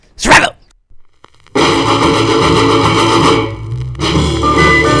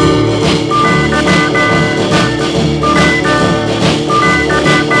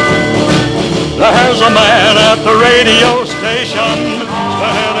There's a man at the radio station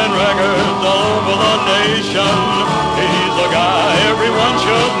spinning records all over the nation. He's a guy everyone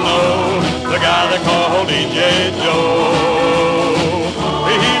should know, the guy they call DJ Joe.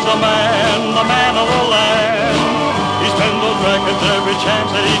 He's the man of the land. He spins those records every chance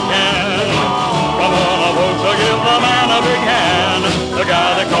that he can. Come on, folks, so give the man a big hand, the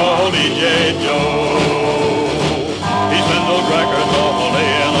guy they call DJ Joe. He spins those records all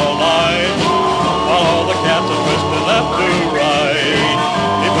day and all night, all the cats are twisting left to right.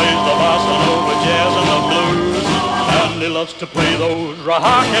 He plays the bossa nova, jazz and the blues, and he loves to play those rock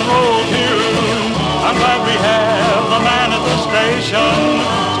and roll tunes. I'm glad we have the man at the station,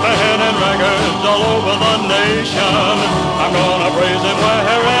 spinning records all over the nation. I'm gonna praise him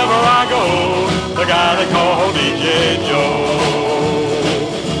wherever I go, the guy they call DJ Joe.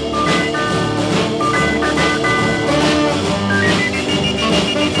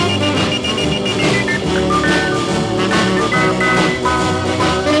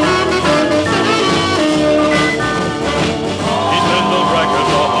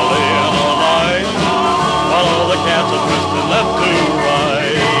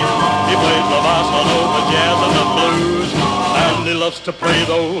 To play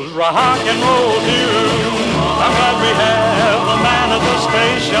those rock and roll tunes. I'm glad we have the man at the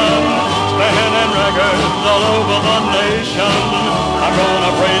station, spinning records all over the nation. I'm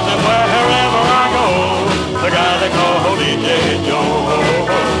gonna praise him wherever I go, the guy they call DJ Joe.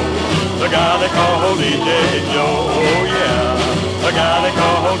 The guy they call DJ Joe, oh yeah. The guy they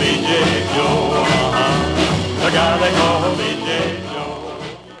call DJ Joe, the guy they call DJ Joe.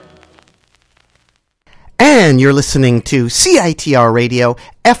 And you're listening to CITR Radio,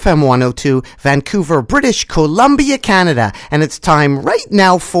 FM 102, Vancouver, British Columbia, Canada. And it's time right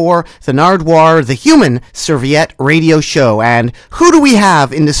now for the Nardwuar, the Human Serviette Radio Show. And who do we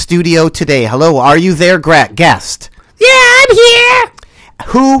have in the studio today? Hello, are you there, guest? Yeah, I'm here.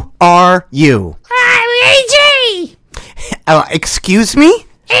 Who are you? I'm AJ. Excuse me?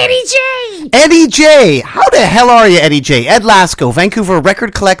 Eddie J. Eddie J. How the hell are you, Eddie J? Ed Lasko, Vancouver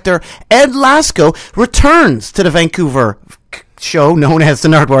record collector. Ed Lasko returns to the Vancouver show known as the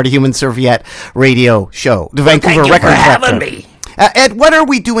Nardwuar, the Human Serviette Radio Show. The Vancouver record collector. Having me. Ed, what are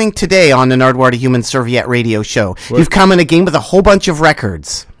we doing today on the Nardwuar, the Human Serviette Radio Show? You've come in again with a whole bunch of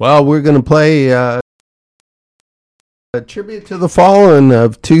records. Well, we're going to play a tribute to the fallen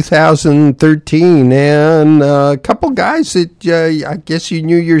of 2013, and a couple guys that I guess you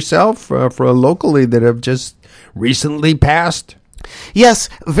knew yourself from locally that have just recently passed. Yes,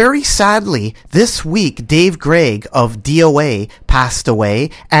 very sadly, this week, Dave Gregg of DOA passed away,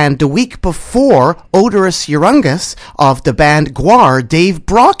 and the week before, Oderus Urungus of the band Gwar, Dave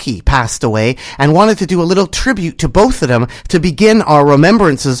Brocky, passed away, and wanted to do a little tribute to both of them to begin our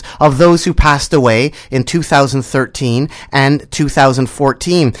remembrances of those who passed away in 2013 and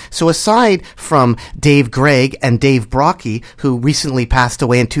 2014. So aside from Dave Gregg and Dave Brocky, who recently passed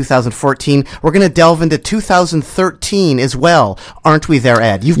away in 2014, we're going to delve into 2013 as well. Aren't we there,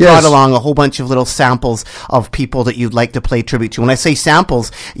 Ed? You've brought along a whole bunch of little samples of people that you'd like to play tribute to. When I say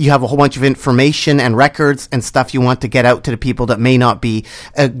samples, you have a whole bunch of information and records and stuff you want to get out to the people that may not be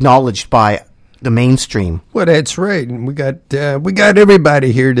acknowledged by the mainstream. Well, that's right. And we got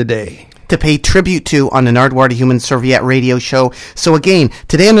everybody here today to pay tribute to on the Nardwuar, the Human Serviette Radio Show. So again,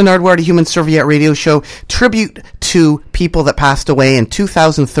 today on the Nardwuar, the Human Serviette Radio Show, tribute to people that passed away in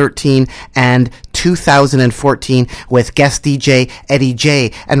 2013 and 2014 with guest DJ Eddie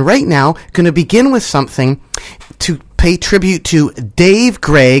J. And right now, going to begin with something to pay tribute to Dave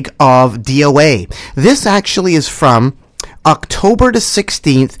Gregg of DOA. This actually is from October the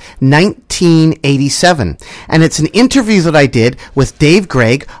 16th, 1987. And it's an interview that I did with Dave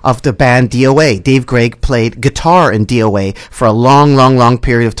Gregg of the band DOA. Dave Gregg played guitar in DOA for a long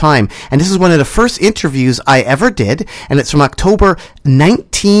period of time. And this is one of the first interviews I ever did. And it's from October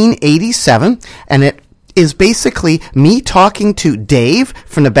 1987. And it is basically me talking to Dave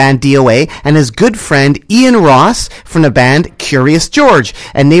from the band DOA and his good friend Ian Ross from the band Curious George,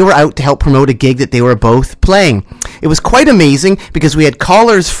 and they were out to help promote a gig that they were both playing. It was quite amazing because we had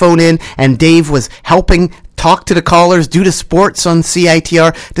callers phone in and Dave was helping talk to the callers, do the sports on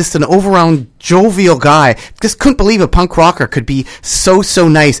CITR, just an all-around jovial guy. Just couldn't believe a punk rocker could be so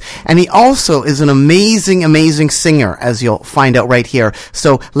nice. And he also is an amazing singer, as you'll find out right here.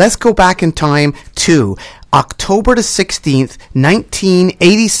 So let's go back in time to October the 16th,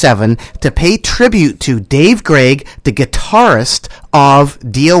 1987, to pay tribute to Dave Gregg, the guitarist of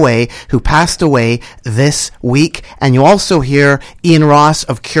DOA, who passed away this week. And you also hear Ian Ross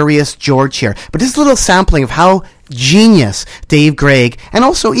of Curious George here. But this is a little sampling of how genius Dave Gregg and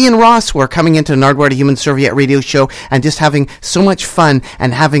also Ian Ross were coming into the Nardwuar the Human Serviette radio show and just having so much fun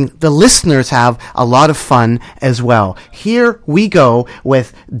and having the listeners have a lot of fun as well. Here we go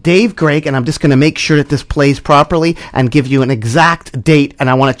with Dave Gregg, and I'm just going to make sure that this plays properly and give you an exact date, and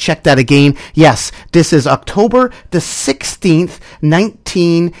I want to check that again. Yes, this is October the 16th,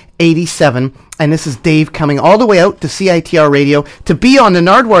 1987. And this is Dave coming all the way out to CITR Radio to be on the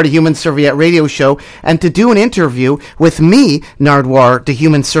Nardwuar the Human Serviette radio show and to do an interview with me, Nardwuar the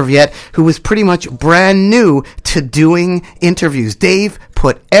Human Serviette, who was pretty much brand new to doing interviews. Dave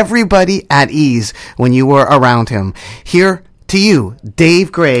put everybody at ease when you were around him. Here to you,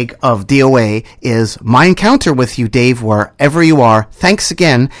 Dave Gregg of DOA, is my encounter with you, Dave, wherever you are. Thanks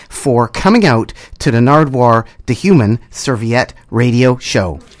again for coming out to the Nardwuar the Human Serviette radio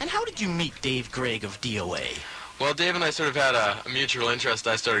show. And how did you meet Dave Gregg of DOA? Well, Dave and I sort of had a mutual interest.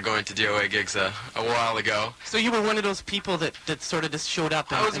 I started going to DOA gigs a while ago. So you were one of those people that sort of just showed up?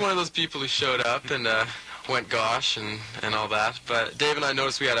 I was one of those people who showed up and went gosh and all that. But Dave and I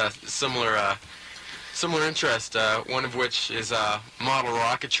noticed we had a similar interest, one of which is model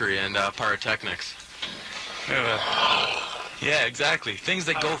rocketry and pyrotechnics. Yeah, exactly. Things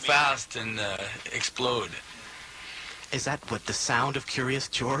that go fast and explode. Is that what the sound of Curious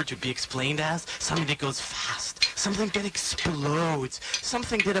George would be explained as? Something that goes fast, something that explodes,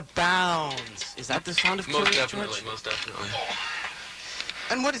 something that abounds. Is that the sound of Curious George? Most definitely.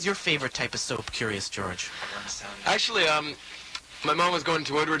 And what is your favorite type of soap, Curious George? Actually, my mom was going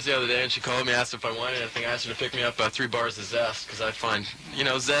to Woodward's the other day, and she called me, asked if I wanted anything. I asked her to pick me up 3 bars of Zest, because I find,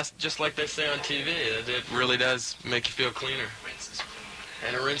 Zest, just like they say on TV, it really does make you feel cleaner.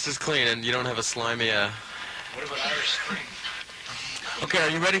 And it rinses clean, and you don't have a slimy, What about Irish Spring? Okay, are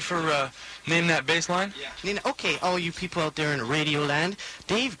you ready for Name That Bassline? Yeah. Okay, all you people out there in Radio Land,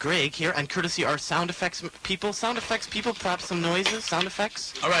 Dave Gregg here, and courtesy our sound effects people, perhaps some noises, sound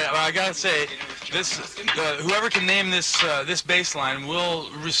effects. All right, I gotta say, whoever can name this bass line will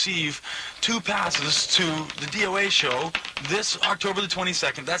receive 2 passes to the DOA show this October the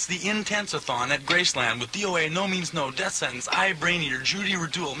 22nd. That's the Intense-a-thon at Graceland with DOA, No Means No, Death Sentence, I, Brainier, Judy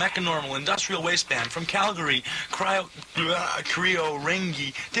Radul, Mechanormal, Industrial Waistband, from Calgary, Cryo,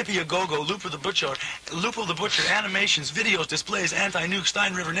 Rengi, Tippy Go-Go, Lupo the Butcher, animations, videos, displays, anti-nuke,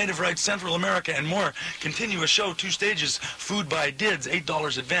 Stein River, Native Rights, Central America, and more. Continuous show, 2 stages, food by DIDS,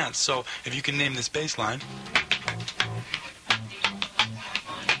 $8 advance. So if you can name this bass line.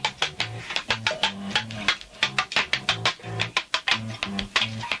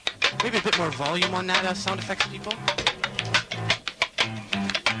 Maybe a bit more volume on that, sound effects people.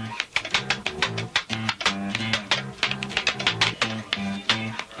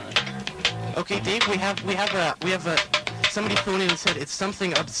 Okay, Dave, we have somebody phoned in and said it's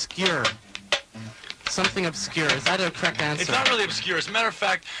something obscure. Something obscure. Is that a correct answer? It's not really obscure. As a matter of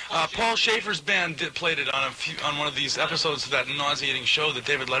fact, Paul Schaefer's band played it on one of these episodes of that nauseating show, the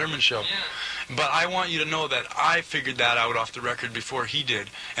David Letterman show. Yeah. But I want you to know that I figured that out off the record before he did.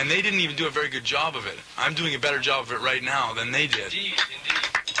 And they didn't even do a very good job of it. I'm doing a better job of it right now than they did. Indeed.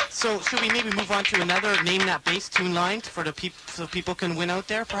 So should we maybe move on to another Name That Bass tune line for the so people can win out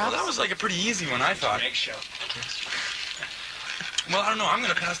there, perhaps? Well, that was like a pretty easy one, I thought. Well, I don't know. I'm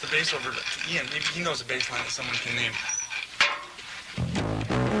going to pass the bass over to Ian. Maybe he knows a bass line that someone can name.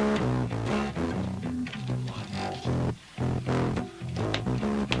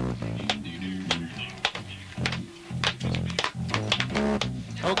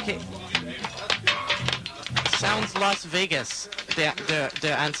 Okay. Sounds Las Vegas.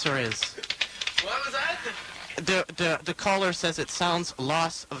 The answer is. What was that? The caller says it sounds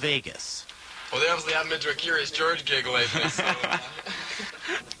Las Vegas. Well, they obviously haven't been to a Curious George gig lately, so...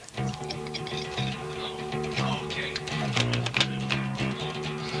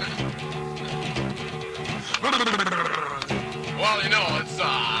 Well, it's,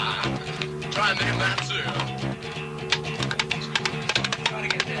 try and name that too. Try to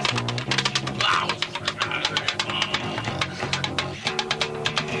get this.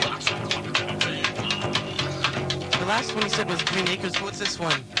 The last one he said was Green Acres. What's this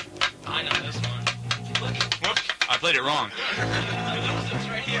one? I know this one. Whoops, I played it wrong. It's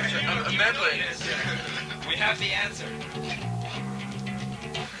right here. A medley. We have the answer.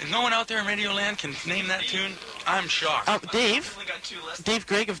 If no one out there in Radio Land can name that tune, I'm shocked. Dave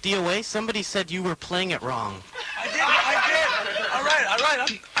Gregg of DOA, somebody said you were playing it wrong. I did. All right.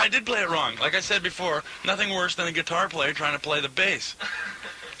 right. I did play it wrong. Like I said before, nothing worse than a guitar player trying to play the bass.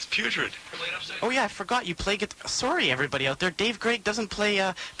 It's putrid. Oh yeah, I forgot you play guitar. Sorry, everybody out there. Dave Gregg doesn't play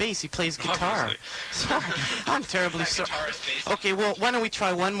bass. He plays guitar. Obviously. Sorry, I'm terribly sorry. Okay, well, why don't we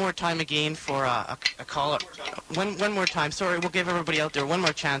try one more time again for a caller? One more time. Sorry, we'll give everybody out there one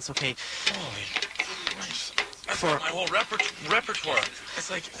more chance. Okay. Holy Christ. That's my whole repertoire. It's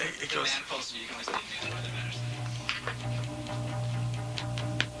like it goes.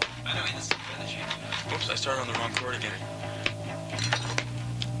 Oops, I started on the wrong chord again.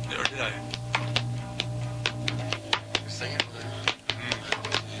 Or did I? Sing it.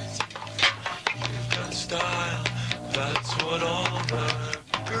 Got style, that's what all the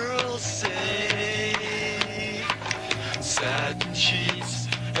girls say. Satin sheets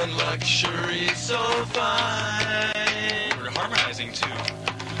and luxury so fine. We're harmonizing too.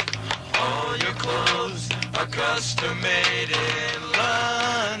 All your clothes are custom made in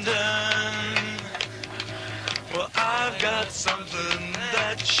London. Well, I've got something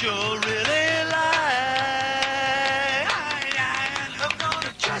that you'll really like. I'm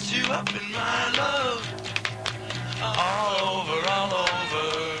gonna dress you up in my love. All over, all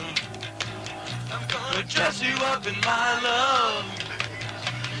over. I'm gonna dress you up in my love.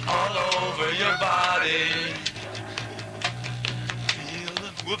 All over your body. Feel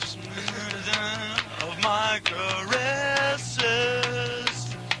the whoops of my caresses.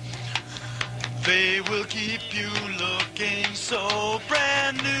 They will keep you looking so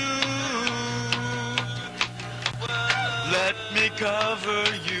brand new. Let me cover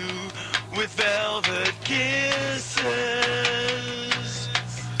you with velvet kisses.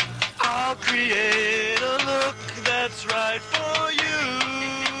 I'll create a look that's right for you.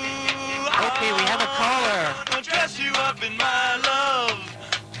 Okay, we have a caller. I'll dress you up in my love.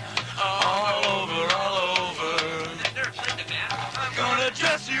 All over, all over. I'm gonna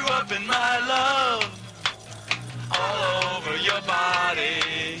dress you up in my love. All over your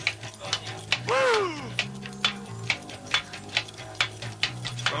body. Woo!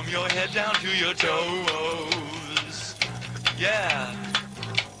 From your head down to your toes. Yeah.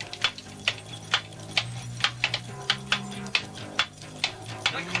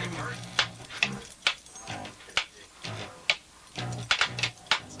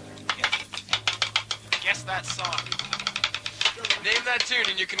 Guess that song. Name that tune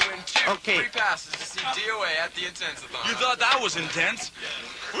and you can win two free passes to see DOA at the Intensathon. You thought that was intense?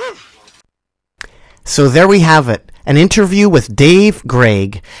 Woo! So there we have it. An interview with Dave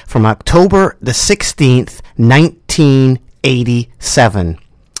Gregg from October the 16th, 1987.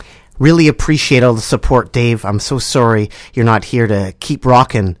 Really appreciate all the support, Dave. I'm so sorry you're not here to keep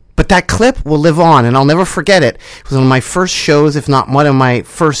rocking. But that clip will live on, and I'll never forget it. It was one of my first shows, if not one of my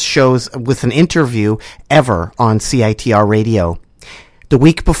first shows with an interview ever on CITR radio. The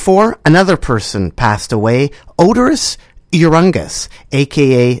week before, another person passed away, Oderus Urungus,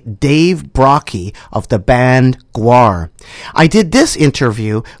 a.k.a. Dave Brocky of the band Gwar. I did this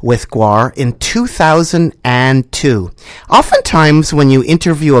interview with Gwar in 2002. Oftentimes when you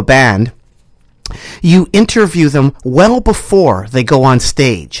interview a band, you interview them well before they go on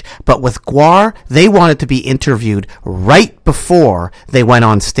stage. But with Gwar, they wanted to be interviewed right before they went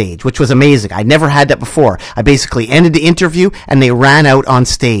on stage, which was amazing. I never had that before. I basically ended the interview and they ran out on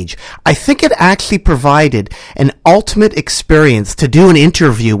stage. I think it actually provided an ultimate experience to do an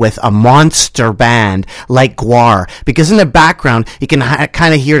interview with a monster band like Gwar, because in the background you can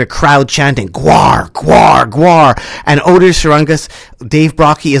kind of hear the crowd chanting Gwar, Gwar, Gwar, and Oderus Urungus, Dave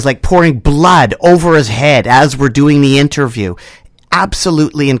Brocky, is like pouring blood over his head as we're doing the interview.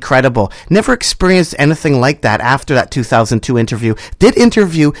 Absolutely incredible. Never experienced anything like that after that 2002 interview. Did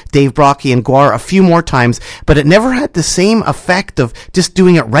interview Dave Brocky and Gwar a few more times, but it never had the same effect of just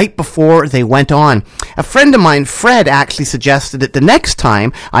doing it right before they went on. A friend of mine, Fred, actually suggested that the next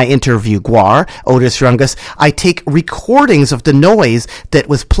time I interview Gwar, Oderus Urungus, I take recordings of the noise that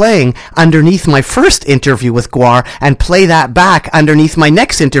was playing underneath my first interview with Gwar and play that back underneath my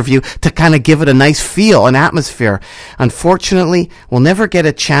next interview to kind of give it a nice feel and atmosphere. Unfortunately, we'll never get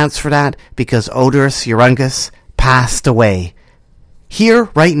a chance for that because Oderus Urungus passed away. Here,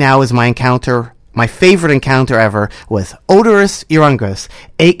 right now, is my encounter, my favorite encounter ever, with Oderus Urungus,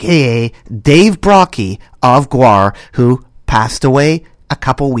 a.k.a. Dave Brocky of Gwar, who passed away a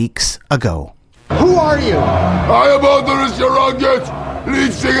couple weeks ago. Who are you? I am Oderus Urungus,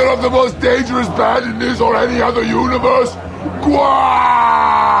 lead singer of the most dangerous band in this or any other universe,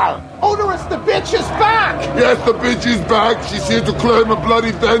 Gwar! Oderus, the bitch is back! Yes, the bitch is back. She's here to claim a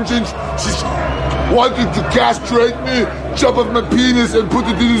bloody vengeance. She's... wanted to castrate me, chop off my penis, and put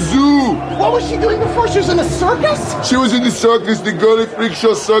it in the zoo. What was she doing before? She was in a circus? She was in the circus, the Girly Freak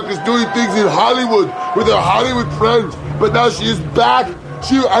Show circus, doing things in Hollywood with her Hollywood friends. But now she is back.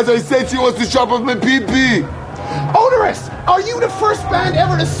 She, as I said, she wants to chop off my pee-pee. Oderus, are you the first band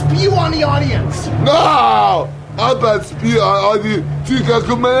ever to spew on the audience? No! Abat spew on the Tika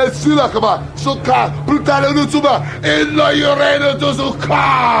Kuma Silakama, Soka, Brutale Nutsuba, and La Urena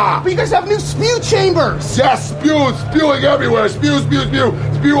Dozuka! But you guys have new spew chambers! Yes, spewing everywhere. Spew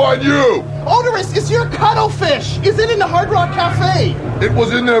on you! Oderus, is your cuttlefish? Is it in the Hard Rock Cafe? It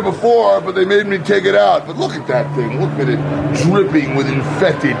was in there before, but they made me take it out. But look at that thing. Look at it dripping with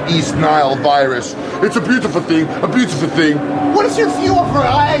infected East Nile virus. It's a beautiful thing. What is your view of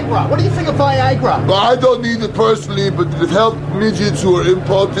Viagra? What do you think of Viagra? Well, I don't need it personally, but it helps midgets who are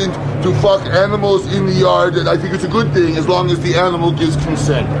impotent to fuck animals in the yard, and I think it's a good thing as long as the animal gives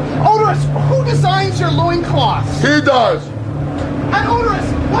consent. Oderus, who designs your loincloths? He does. And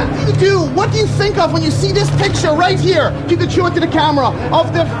Oderus, what do you do? What do you think of when you see this picture right here? You can show it to the camera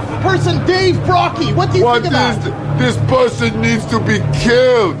of the person, Dave Brocky. What do you think of that? This person needs to be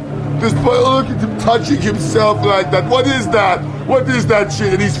killed. Look at him touching himself like that. What is that? What is that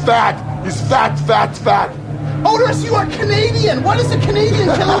shit? And he's fat. He's fat. Oderus, you are Canadian. What is a Canadian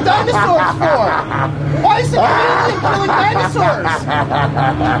killing dinosaurs for? Why is a Canadian killing dinosaurs?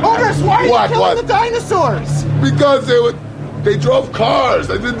 Oderus, why are you killing the dinosaurs? Because they drove cars.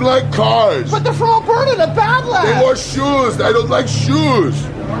 I didn't like cars. But they're from Alberta, the Badlands. They wore shoes. I don't like shoes.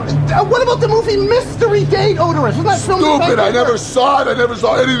 What about the movie Mystery Date, Oderus? Wasn't that stupid? I never saw it. I never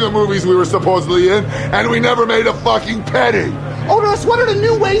saw any of the movies we were supposedly in, and we never made a fucking penny. Oderus, what are the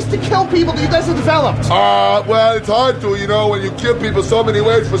new ways to kill people that you guys have developed? Well, it's hard to, when you kill people so many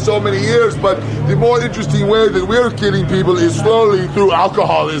ways for so many years, but the more interesting way that we're killing people is slowly through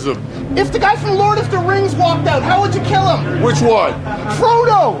alcoholism. If the guy from Lord of the Rings walked out, how would you kill him? Which one?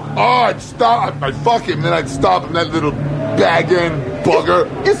 Frodo! Oh, I'd stop. I'd fuck him, then I'd stop him, that little bag-end bugger.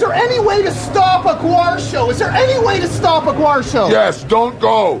 Is there any way to stop a Gwar show? Is there any way to stop a Gwar show? Yes, don't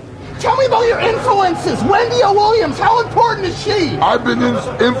go. Tell me about your influences. Wendy O. Williams, how important is she? I've been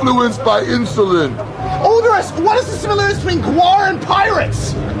influenced by insulin. Oderus, what is the similarity between Gwar and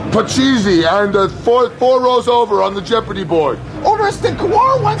pirates? Pachisi and four rows over on the Jeopardy board. Oderus, did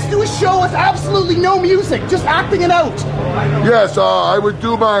Gwar once do a show with absolutely no music, just acting it out? Yes, I would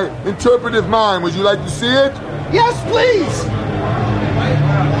do my interpretive mime. Would you like to see it? Yes, please.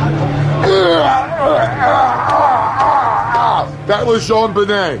 That was Jean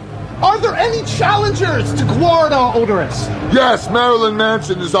Benet. Are there any challengers to Gwar, Oderus? Yes, Marilyn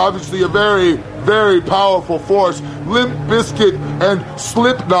Manson is obviously a very, very powerful force. Limp Bizkit and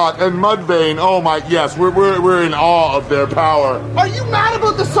Slipknot and Mudvayne. Oh my, yes, we're in awe of their power. Are you mad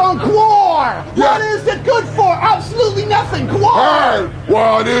about the song Gwar? Yeah. What is it good for? Absolutely nothing. Gwar! Hey,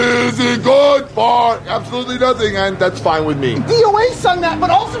 what is it good for? Absolutely nothing, and that's fine with me. DOA sung that, but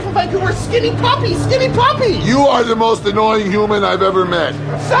also from Vancouver, Skinny Puppy, Skinny Puppy! You are the most annoying human I've ever met.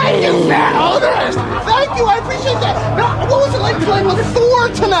 Thank you, Fat Oderus! Thank you, I appreciate that. Now, what was it like playing with Thor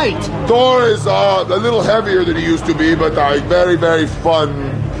tonight? Thor is a little heavier than he used to be, but very, very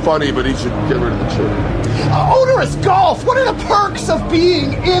funny, but he should get rid of the shit. Oderus, golf! What are the perks of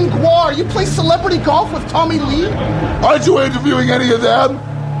being in Gwar? You play celebrity golf with Tommy Lee? Aren't you interviewing any of them?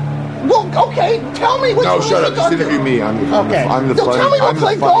 Well, okay, tell me which one. No, shut up. Just interview me. I'm the funny one. Tell me you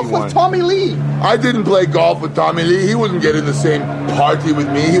play golf with Tommy Lee. I didn't play golf with Tommy Lee. He wouldn't get in the same party with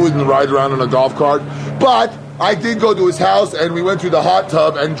me. He wouldn't ride around on a golf cart. But I did go to his house, and we went to the hot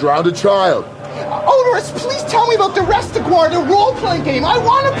tub and drowned a child. Oderus, please tell me about the rest of Gwar, the role-playing game. I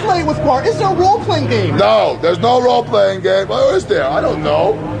want to play with Gwar. Is there a role-playing game? No, there's no role-playing game. Well, is there? I don't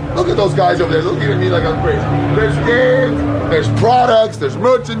know. Look at those guys over there looking at me like I'm crazy. There's games, there's products, there's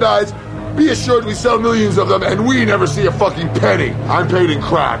merchandise. Be assured we sell millions of them, and we never see a fucking penny. I'm paid in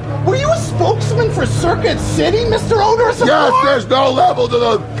crap. Were you a spokesman for Circuit City, Mr. Oderus? Yes, there's no level to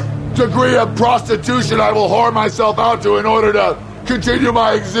the degree of prostitution I will whore myself out to in order to continue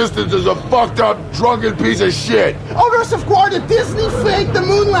my existence as a fucked up, drunken piece of shit. Oderus of Gwar, did Disney fake the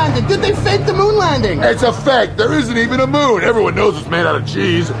moon landing? Did they fake the moon landing? It's a fake. There isn't even a moon. Everyone knows it's made out of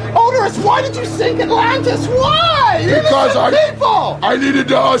cheese. Oderus, why did you sink Atlantis? Why? Because people! I needed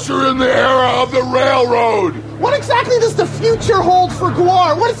to usher in the era of the railroad. What exactly does the future hold for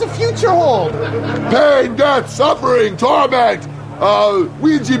Gwar? What does the future hold? Pain, death, suffering, torment,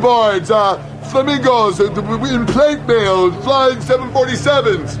 Ouija boards, flamingos, in plate mail, flying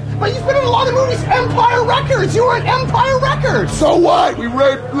 747s. But you've been in a lot of movies. Empire Records. You were in Empire Records. So what? We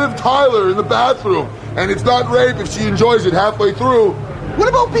raped Liv Tyler in the bathroom. And it's not rape if she enjoys it halfway through. What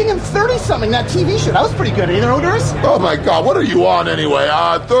about being in 30-something, that TV show? That was pretty good, either, Oderus? Oh my God, what are you on anyway?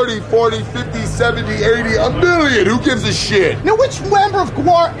 30, 40, 50, 70, 80, a million. Who gives a shit? Now, which member of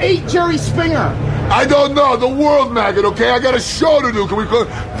GWAR ate Jerry Springer? I don't know. The world maggot, okay? I got a show to do. Can we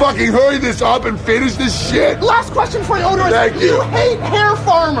fucking hurry this up and finish this shit? Last question for you, Oderus. Thank you. You hate hair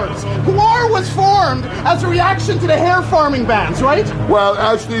farmers. GWAR was formed as a reaction to the hair farming bans, right? Well,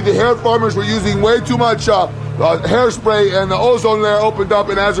 actually, the hair farmers were using way too much hairspray, and the ozone layer opened up,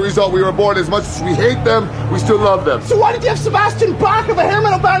 and as a result, we were born. As much as we hate them, we still love them. So why did you have Sebastian Bach of a hair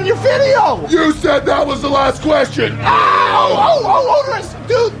metal band in your video? You said that was the last question. Oderus.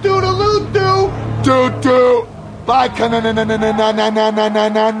 Do-do-do-do-do. Do-do. Bye.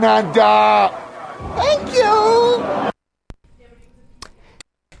 Thank you.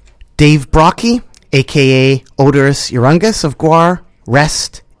 Dave Brocky, a.k.a. Oderus Urungus of GWAR,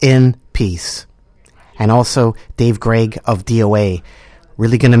 rest in peace. And also Dave Gregg of DOA.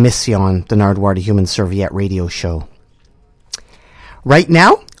 Really going to miss you on the Nardwuar the Human Serviette radio show. Right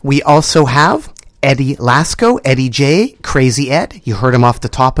now, we also have Eddie Lasco, Eddie J, Crazy Ed. You heard him off the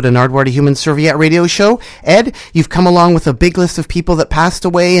top of the Nardwuar the Human Serviette radio show. Ed, you've come along with a big list of people that passed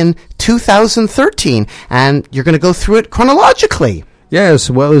away in 2013, and you're going to go through it chronologically. Yes,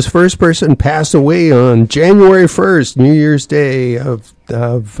 well, his first person passed away on January 1st, New Year's Day of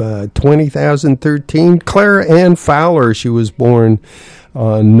 2013. Clara Ann Fowler, she was born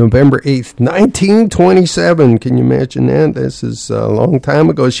on November 8th, 1927. Can you imagine that? This is a long time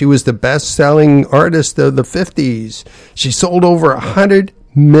ago. She was the best-selling artist of the 50s. She sold over 100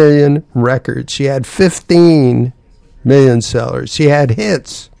 million records. She had 15 million sellers. She had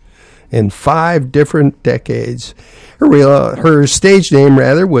hits in 5 different decades. Her stage name,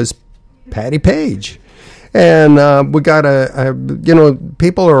 was Patty Page. And we got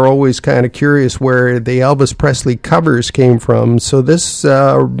people are always kind of curious where the Elvis Presley covers came from. So this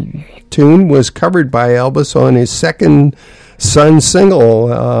tune was covered by Elvis on his second Sun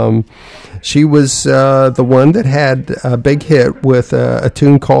single. She was the one that had a big hit with a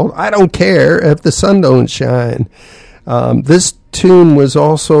tune called I Don't Care If the Sun Don't Shine. This tune was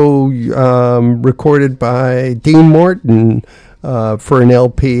also recorded by Dean Martin for an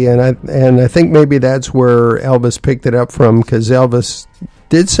LP, and I think maybe that's where Elvis picked it up from, because Elvis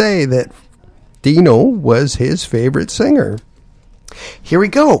did say that Dino was his favorite singer. Here we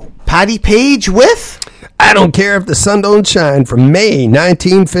go. Patty Page with I Don't Care If the Sun Don't Shine from May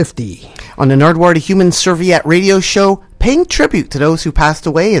 1950. On the Nardwuar the Human Serviette radio show, paying tribute to those who passed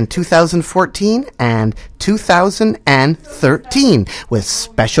away in 2014 and 2013 with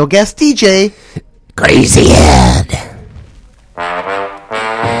special guest DJ Crazy Ed.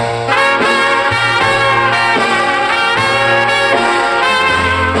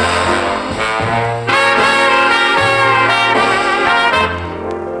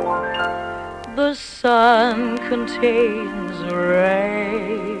 The sun contains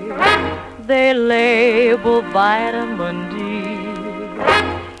rays. They label vitamin D.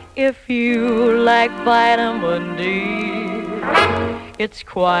 If you like vitamin D, it's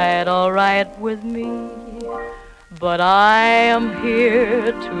quite all right with me. But I am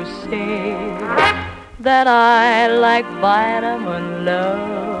here to say that I like vitamin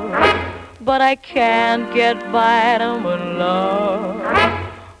love, but I can't get vitamin love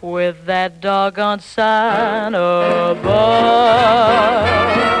with that doggone sun above.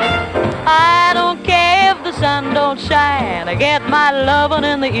 I don't care if the sun don't shine. I get my lovin'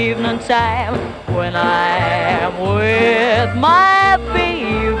 in the evening time when I'm with my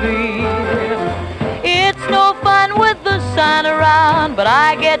baby. It's no fun with the sun around, but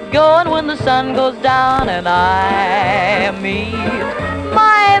I get going when the sun goes down and I meet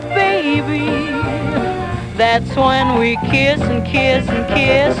my baby. That's when we kiss and kiss and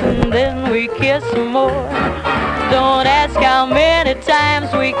kiss, and then we kiss some more. Don't ask how many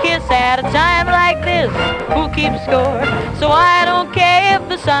times we kiss at a time like this. Who keeps score? So I don't care if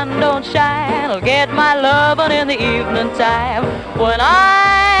the sun don't shine. I'll get my lovin' in the evening time when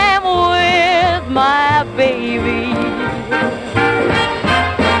I'm with my baby.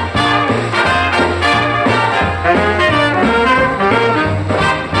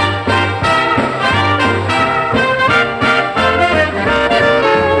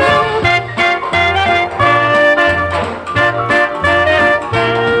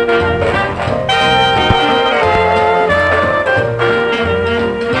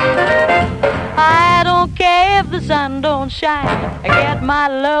 Sun don't shine. I get my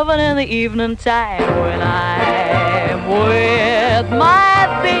lovin' in the evening time when I'm with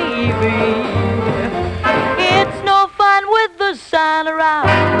my baby. It's no fun with the sun around,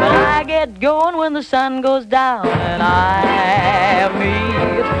 but I get get going when the sun goes down, and I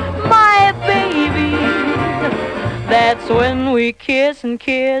meet my baby. That's when we kiss and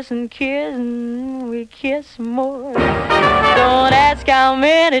kiss and kiss and we kiss more. Don't ask how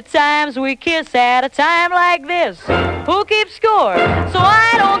many times we kiss at a time like this. Who keeps score? So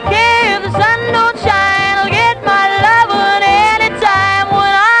I don't care if the sun don't shine. I'll get my lovin' anytime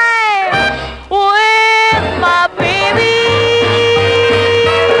when I'm with my baby.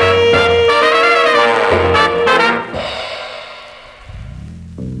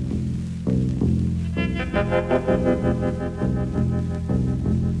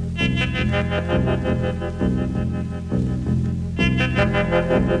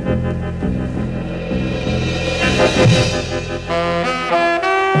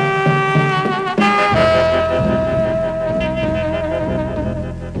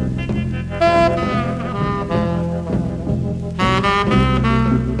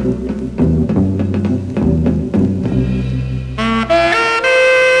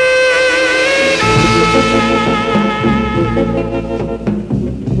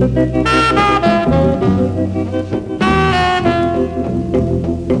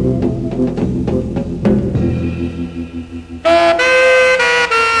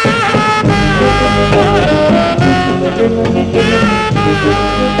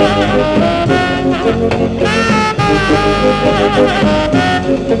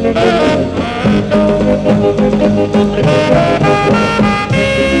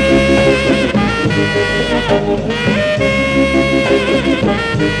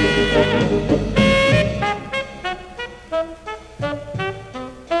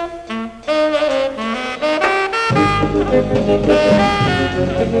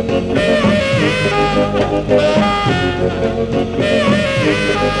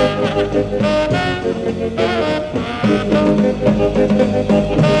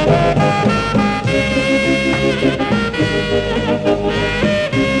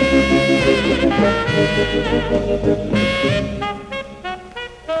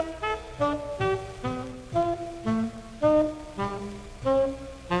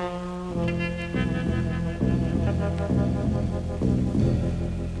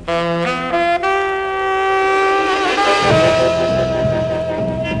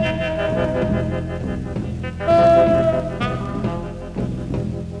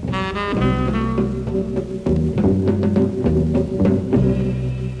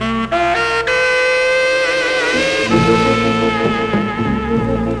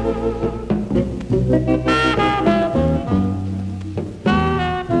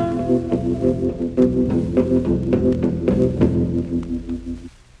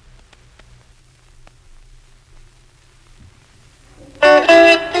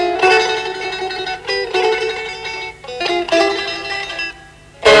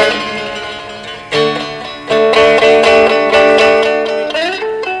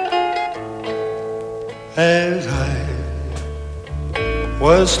 As I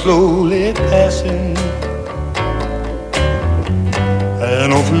was slowly passing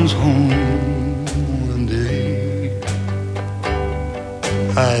an orphan's home one day,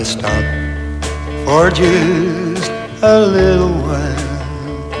 I stopped for just a little while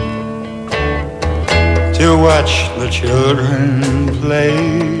to watch the children play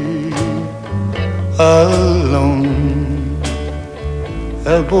alone.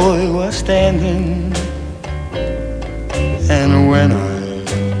 A boy was standing, and when I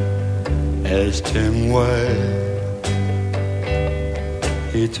asked him why,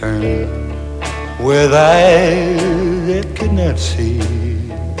 he turned with eyes that could not see,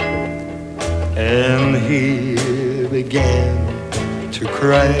 and he began to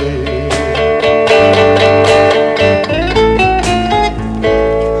cry.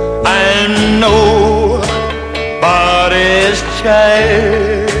 I'm nobody's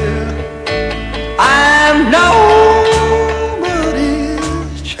child. I'm nobody's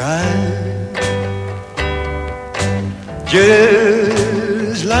child.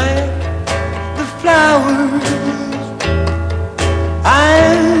 Just like the flowers,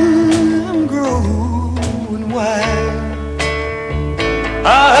 I'm growing wild.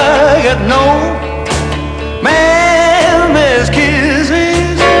 I got no mama's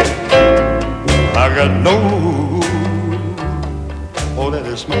kisses. I got no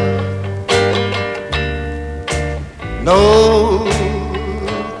daddy's smile. Nobody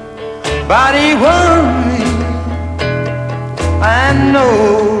worry, I know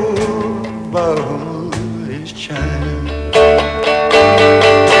nobody's child.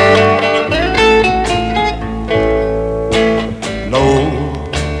 No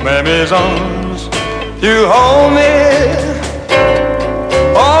mammy's arms to hold me,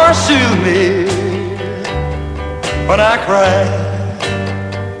 or soothe me when I cry.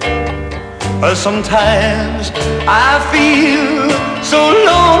 But sometimes I feel so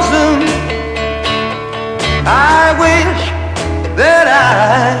lonesome, I wish that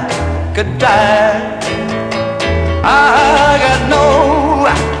I could die. I got no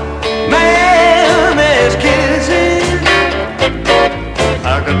mammoth kisses,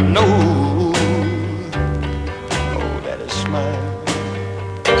 I got no daddy smile.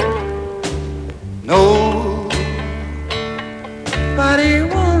 Nobody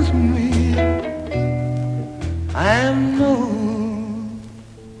wants me, I'm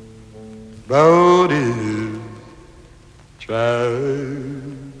nobody's child.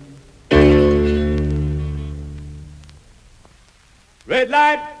 Red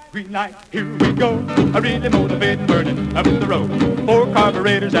light, green light, here we go. I really motivated burning up the road. 4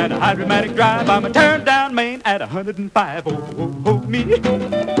 carburetors and a hydromatic drive. I'm a turn down Main at 105. Oh, me.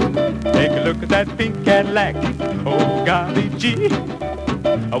 Take a look at that pink Cadillac. Oh, golly gee.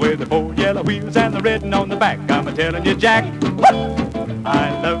 With the 4 yellow wheels and the red on the back. I'm a-telling you, Jack.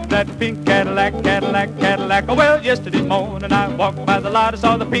 I love that pink Cadillac, Cadillac, Cadillac. Oh, well, yesterday morning I walked by the lot. I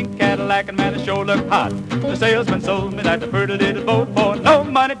saw the pink Cadillac and man, it sure looked hot. The salesman sold me that pretty little boat for no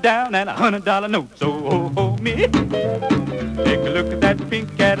money down and $100 note. So, me. Take a look at that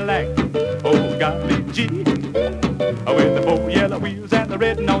pink Cadillac. Oh, golly gee. With the 4 yellow wheels and the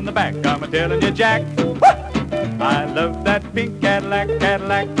red on the back. I'm a-telling you, Jack. I love that pink Cadillac,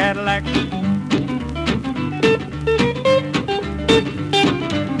 Cadillac, Cadillac.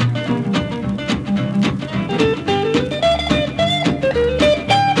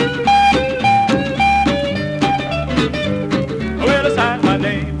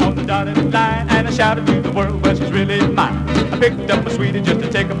 Line, and I shouted to the world, well, she's really mine. I picked up a sweetie just to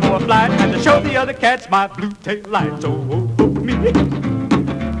take her for a flight and to show the other cats my blue tail lights. Oh, me. Take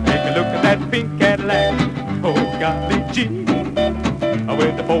a look at that pink Cadillac. Oh, golly gee.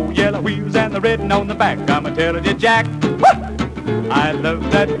 With the 4 yellow wheels and the red on the back. I'm a-telling you, Jack. I love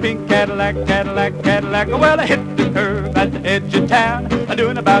that pink Cadillac, Cadillac, Cadillac. Well, I hit the curve at the edge of town,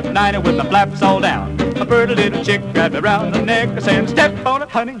 doing about 90 with my flaps all down. A pretty little chick grabbed me around the neck, saying, step on it,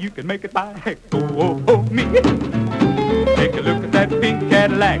 honey, you can make it by heck. Oh, me. Take a look at that pink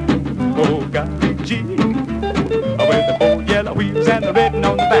Cadillac. Oh, golly gee. With the 4 yellow wheels and the red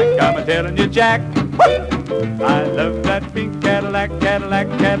on the back. I'm a-telling you, Jack. I love that pink Cadillac, Cadillac,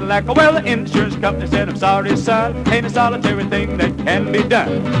 Cadillac. Oh, well, the insurance company said, I'm sorry, son, ain't a solitary thing that can be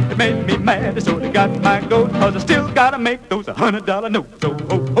done. It made me mad, so they got my goat, cause I still gotta make those $100 notes.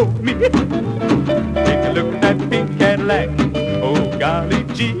 Oh, me. Take a look at that pink Cadillac. Oh, golly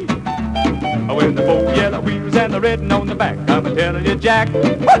gee. With the 4 yellow wheels and the red on the back. I'm a-telling you, Jack.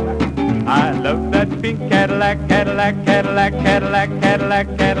 I love that pink Cadillac, Cadillac, Cadillac, Cadillac,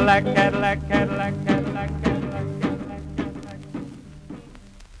 Cadillac, Cadillac, Cadillac, Cadillac, Cadillac, Cadillac.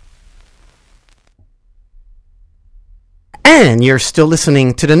 And you're still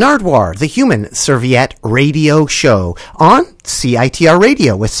listening to the Nardwuar, the Human Serviette Radio Show on CITR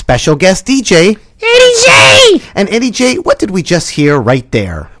Radio with special guest DJ Eddie J! And Eddie J, what did we just hear right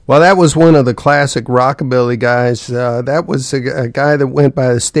there? Well, that was one of the classic rockabilly guys. That was a guy that went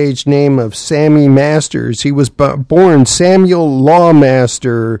by the stage name of Sammy Masters. He was born Samuel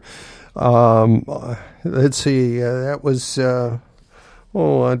Lawmaster. Let's see, that was... don't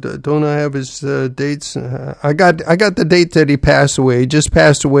I have his dates? I got the date that he passed away. He just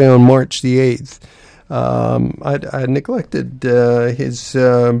passed away on March the 8th. I neglected his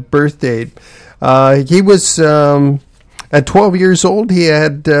birth date. He was at 12 years old. He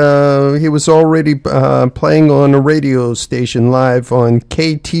was already playing on a radio station live on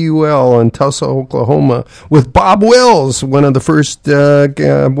KTUL in Tulsa, Oklahoma, with Bob Wills, one of the first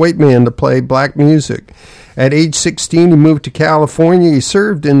white men to play black music. At age 16, he moved to California. He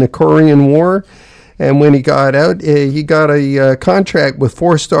served in the Korean War, and when he got out, he got a contract with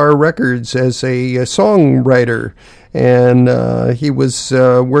 4 Star Records as a songwriter. And he was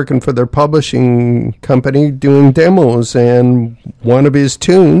working for their publishing company doing demos, and one of his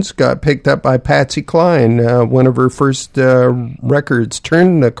tunes got picked up by Patsy Cline, one of her first records,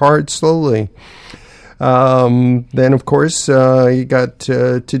 Turn the Card Slowly. Then, of course, he got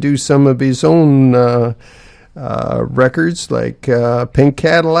to do some of his own records, like Pink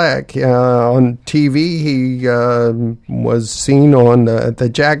Cadillac. On TV, he was seen on the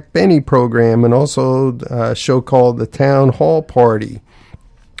Jack Benny program, and also a show called The Town Hall Party.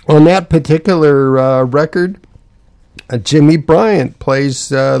 On that particular record, Jimmy Bryant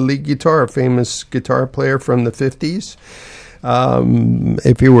plays lead guitar, a famous guitar player from the 50s.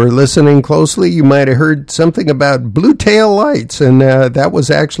 If you were listening closely, you might have heard something about blue tail lights, and that was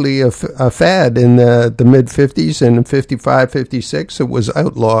actually a fad in the mid-50s, and in 55, 56, it was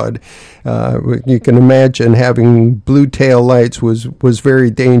outlawed. You can imagine having blue tail lights was very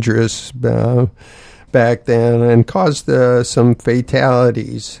dangerous back then and caused some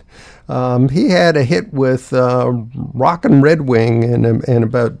fatalities. He had a hit with Rockin' Red Wing in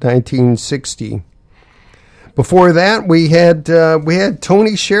about 1960. Before that, we had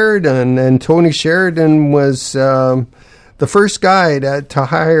Tony Sheridan, and Tony Sheridan was the first guy to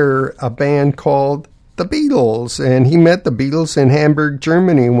hire a band called the Beatles, and he met the Beatles in Hamburg,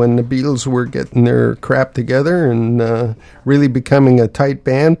 Germany, when the Beatles were getting their crap together and really becoming a tight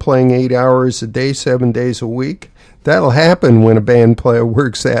band, playing 8 hours a day, 7 days a week. That'll happen when a band player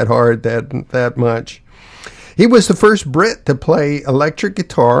works that hard, that much. He was the first Brit to play electric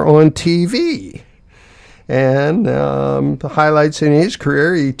guitar on TV. And the highlights in his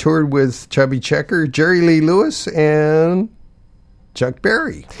career, he toured with Chubby Checker, Jerry Lee Lewis, and Chuck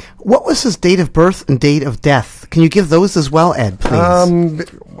Berry. What was his date of birth and date of death? Can you give those as well, Ed,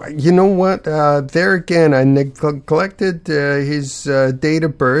 please? You know what? There again, I neglected his date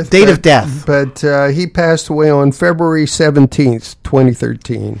of birth. Date of death. But he passed away on February 17th,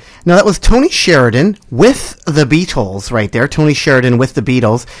 2013. Now, that was Tony Sheridan with the Beatles right there. Tony Sheridan with the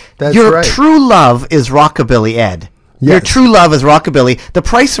Beatles. That's Your right. true love is rockabilly, Ed. Yes. Your true love is rockabilly. The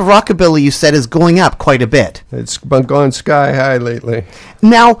price of rockabilly, you said, is going up quite a bit. It's gone sky high lately.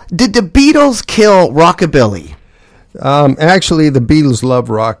 Now, did the Beatles kill rockabilly? Actually, the Beatles loved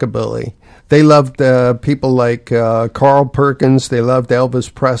rockabilly. They loved people like Carl Perkins. They loved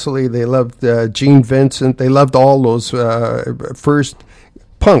Elvis Presley. They loved Gene Vincent. They loved all those first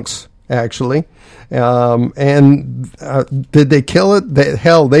punks, actually. And did they kill it?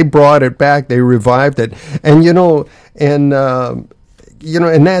 They brought it back. They revived it. And,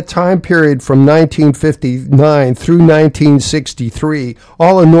 in that time period from 1959 through 1963,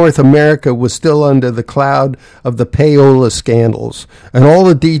 all of North America was still under the cloud of the payola scandals. And all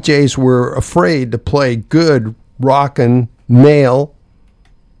the DJs were afraid to play good rockin' male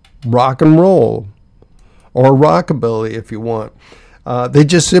rock and roll, or rockabilly if you want. They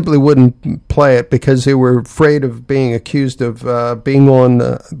just simply wouldn't play it because they were afraid of being accused of being on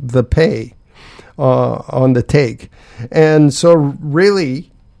the pay, on the take. And so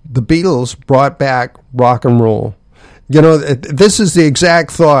really, the Beatles brought back rock and roll. This is the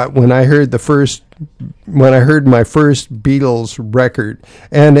exact thought when I heard my first Beatles record.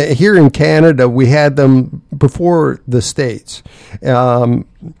 And here in Canada, we had them before the States.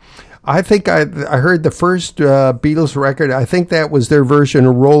 I think I heard the first Beatles record. I think that was their version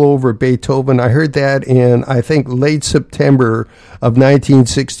of Roll Over Beethoven. I heard that in, I think, late September of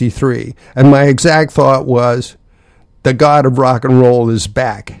 1963. And my exact thought was, the god of rock and roll is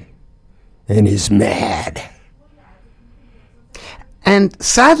back. And he's mad. And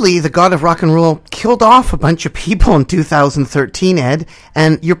sadly, the god of rock and roll killed off a bunch of people in 2013, Ed.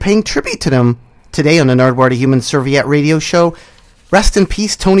 And you're paying tribute to them today on the Nardwuar Human Serviette radio show. Rest in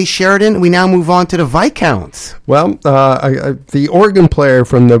peace, Tony Sheridan. We now move on to the Viscounts. Well, the organ player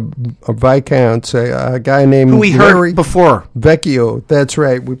from the Viscounts, a guy named who we heard before, Vecchio. That's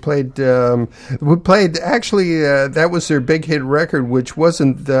right. We played. Actually, that was their big hit record, which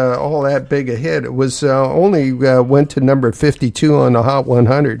wasn't all that big a hit. It was only went to number 52 on the Hot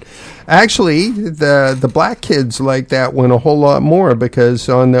 100. Actually, the black kids liked that one a whole lot more because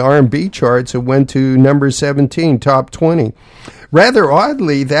on the R&B charts, it went to number 17, top 20. Rather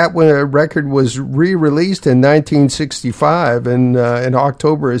oddly, that record was re-released in 1965, in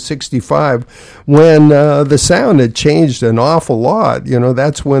October of 65, when the sound had changed an awful lot.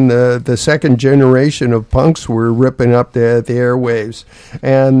 That's when the second generation of punks were ripping up the airwaves.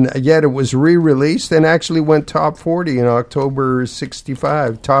 And yet it was re-released and actually went top 40 in October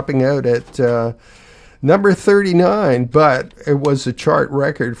 65, topping out at number 39, but it was a chart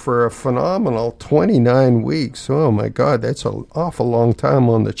record for a phenomenal 29 weeks. Oh, my God, that's an awful long time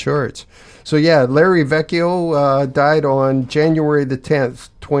on the charts. So, yeah, Larry Vecchio died on January the 10th,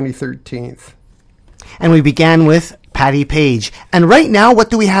 2013. And we began with Patty Page. And right now,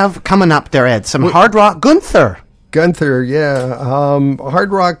 what do we have coming up there, Ed? Some hard rock. Gunther, yeah.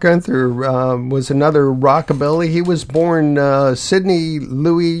 Hard Rock Gunther was another rockabilly. He was born Sidney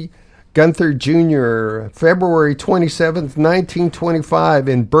Louis Gunther Jr., February 27th, 1925,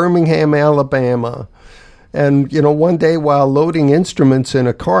 in Birmingham, Alabama. And, one day while loading instruments in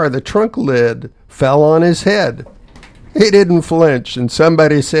a car, the trunk lid fell on his head. He didn't flinch, and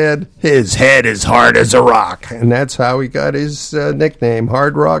somebody said, his head is hard as a rock. And that's how he got his nickname,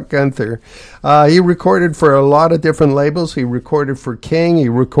 Hard Rock Gunther. He recorded for a lot of different labels. He recorded for King. He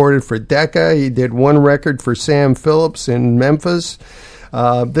recorded for Decca. He did one record for Sam Phillips in Memphis.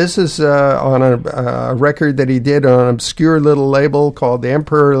 This is on a record that he did on an obscure little label called the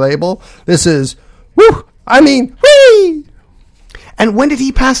Emperor Label. This is, whee! And when did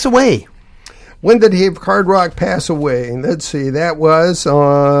he pass away? When did Hard Rock pass away? Let's see. That was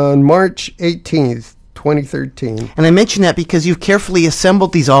on March 18th, 2013. And I mention that because you've carefully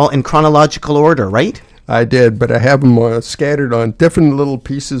assembled these all in chronological order, right? I did, but I have them scattered on different little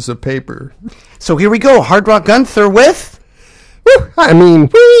pieces of paper. So here we go. Hard Rock Gunther with...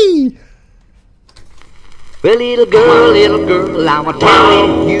 whee! Well, little girl, I'm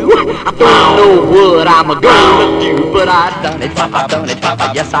a-telling you, I don't know what I'm gonna do, but I done it,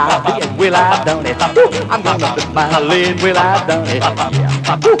 Papa, yes I did, well I done it, I'm gonna put my lid, well I done it, yeah,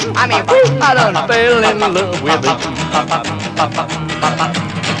 I done fell in love with you.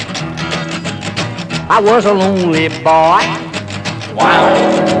 I was a lonely boy, wow,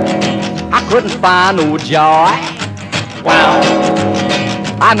 I couldn't find no joy, wow,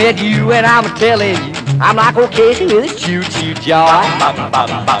 I met you and I'm telling you, I'm like O'Casey with a choo-choo joy.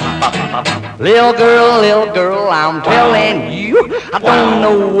 Little girl, I'm telling you, I don't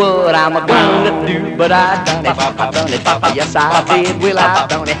know what I'm gonna do, but I done it, Papa, yes I did, well I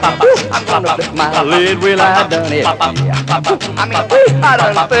done it, I'm gonna put my lid, well I done it, I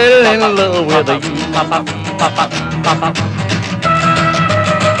done fell in love with you.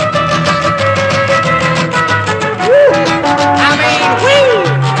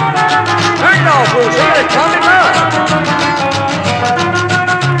 Turn it off, Rosanna, come and run.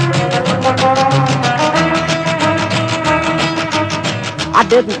 I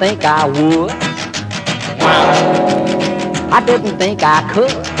didn't think I would. I didn't think I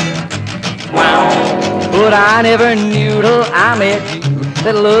could. But I never knew till I met you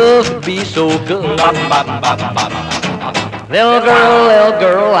that love could be so good. Little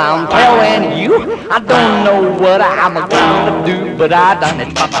girl, I'm telling you, I don't know what I'm gonna do, but I done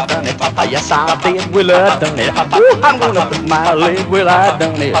it, Papa, yes I did, well I done it, I'm gonna put my leg, well I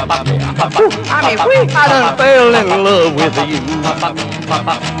done it, I done fell in love with you.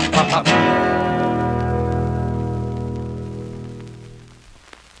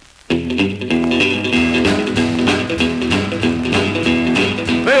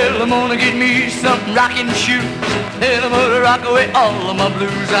 Well, I'm gonna get me some rocking shoes, and I'm gonna rock away all of my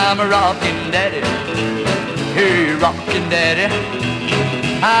blues. I'm a rockin' daddy, hey, rockin' daddy.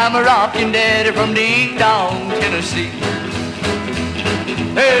 I'm a rockin' daddy from Ding Dong, Tennessee.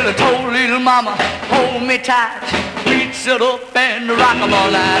 Well, I told little mama, hold me tight, we'd sit up and rock 'em all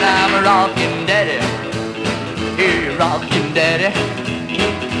night. I'm a rockin' daddy, hey, rockin' daddy.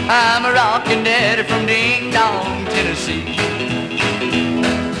 I'm a rockin' daddy from Ding Dong, Tennessee.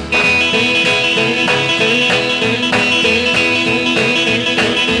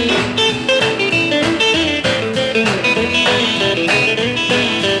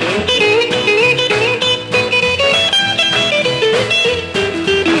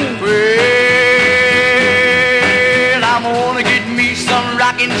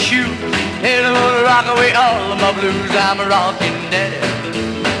 Shoe, and I'm gonna rock away all of my blues. I'm a rockin' daddy,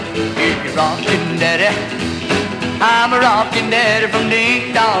 hey, rockin' daddy. I'm a rockin' daddy from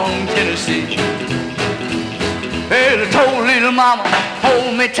Ding Dong, Tennessee. Well, I told little mama,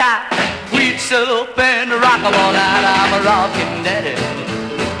 hold me tight, we'd sit up and rock 'em all night. I'm a rockin' daddy,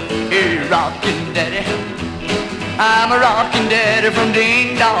 hey, rockin' daddy. I'm a rockin' daddy from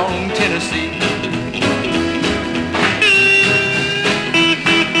Ding Dong, Tennessee.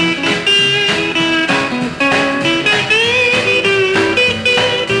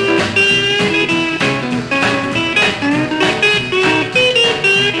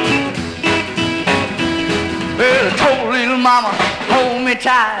 Mama, hold me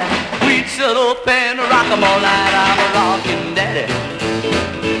tight, we'd sit up and rock 'em all night. I'm a rockin' daddy,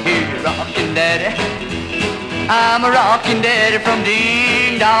 hey, rockin' daddy. I'm a rockin' daddy from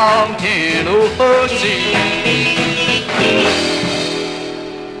Ding Dong, Tennessee.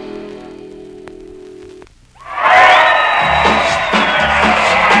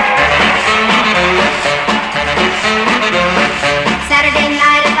 Saturday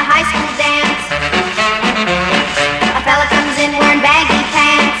night at the high school dance, a fella comes in wearing baggy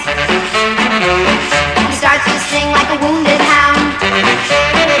pants. He starts to sing like a wounded hound,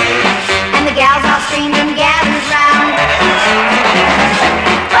 and the gals all scream and gathers round.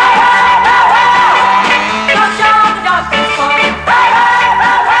 Don't show the dog this morning.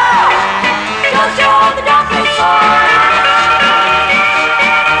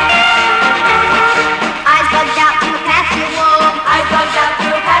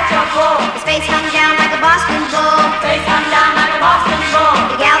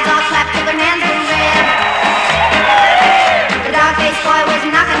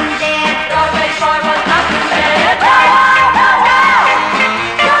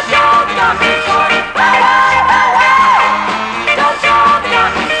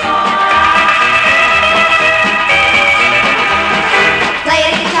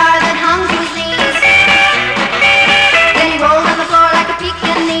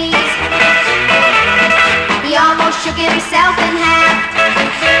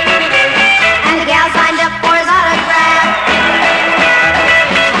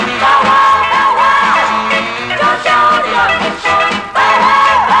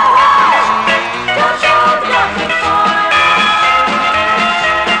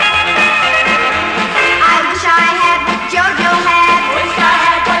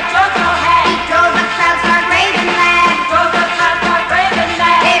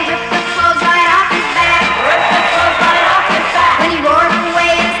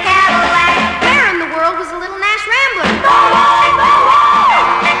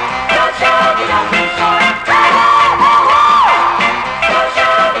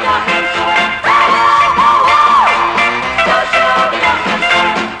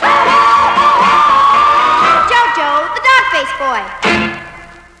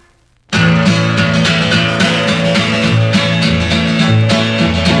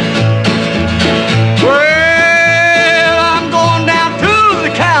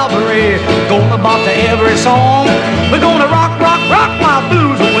 about to every song. We're gonna rock, rock, rock my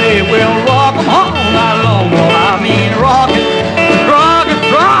blues away. We'll rock 'em all night long. Well, I mean rockin', rockin',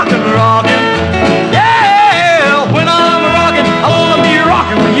 rockin', rockin'. Yeah, when I'm rockin', I wanna be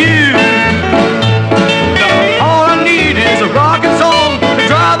rockin' with you. All I need is a rockin' song to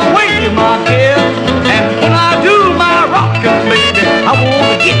drive away my cares. And when I do my rockin', baby, I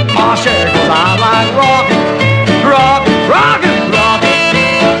wanna get my share, 'cause I like rockin', rockin', rockin', rockin'.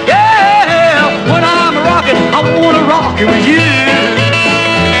 Yeah, when I'm rockin', I wanna rock it with you.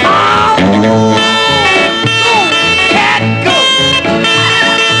 Oh, cat, go.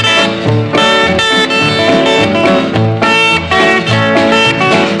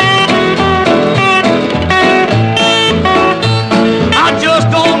 I just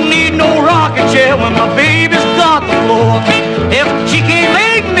don't need no rocking chair when my baby's got the floor. If she can't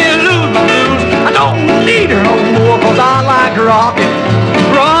make me lose my blues, I don't need her no more, 'cause I like rocking,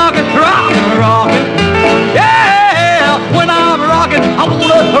 rocking, rocking, rocking. Yeah, when I'm rocking, I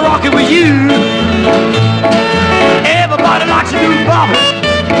wanna rock it with you. Everybody likes to do bopping.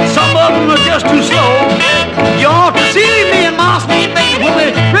 Some of them are just too slow. You ought to see me and my sweet baby when we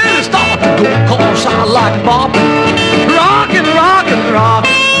really start to go, 'cause I like bopping, rocking, rocking,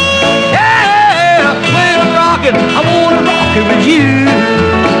 rocking. Yeah, when I'm rocking, I wanna rock it with you.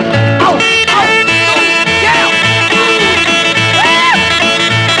 Oh, oh, oh, yeah.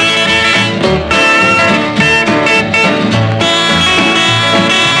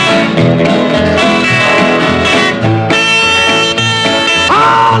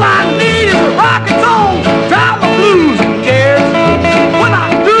 All I need is a rockin' song, drive my blues and cares. When I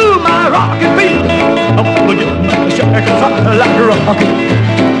do my rockin' beat, I'm gonna get my share, 'cause I like rockin'.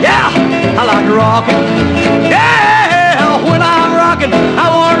 Yeah, I like rockin'. Yeah, when I'm rockin', I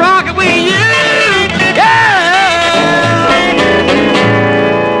wanna rock it with you. Yeah.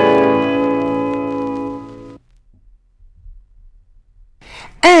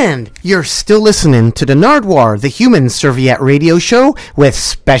 And you're still listening to the Nardwar, the Human Serviette Radio Show, with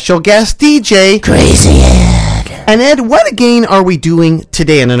special guest DJ Crazy Ed. And Ed, what again are we doing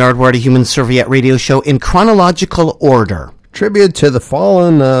today in the Nardwar, the Human Serviette Radio Show in chronological order? Tribute to the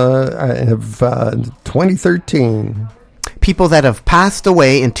fallen of 2013. People that have passed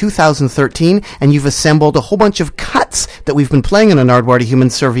away in 2013, and you've assembled a whole bunch of cuts that we've been playing on the Nardwar, the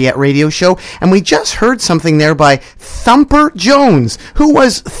Human Serviette Radio Show, and we just heard something there by Thumper Jones. Who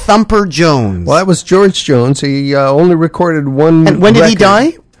was Thumper Jones? Well, that was George Jones. He only recorded one. And when did he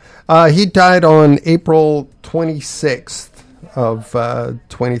die? He died on April 26th of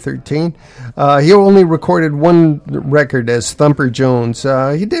 2013. He only recorded one record as Thumper Jones.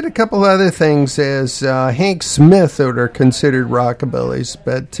 He did a couple other things as Hank Smith that are considered rockabillys,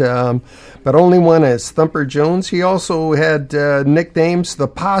 but only one as Thumper Jones. He also had nicknames The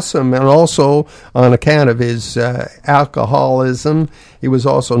Possum, and also on account of his alcoholism, he was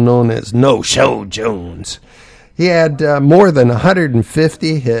also known as No Show Jones. He had more than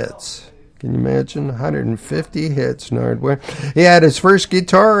 150 hits. Can you imagine? 150 hits, Nardwar. He had his first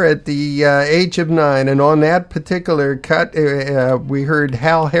guitar at the age of 9, and on that particular cut, we heard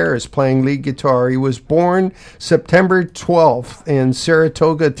Hal Harris playing lead guitar. He was born September 12th in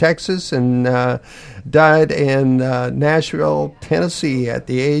Saratoga, Texas, and died in Nashville, Tennessee at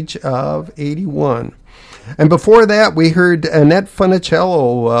the age of 81. And before that, we heard Annette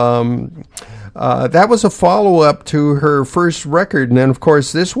Funicello. That was a follow-up to her first record, and then, of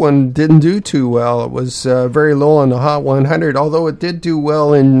course, this one didn't do too well. It was very low on the Hot 100, although it did do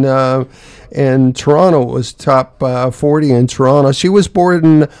well in Toronto. It was top 40 in Toronto. She was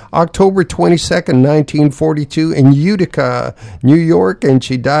born October 22nd, 1942 in Utica, New York, and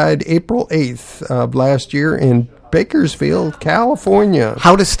she died April 8th of last year in Bakersfield, California.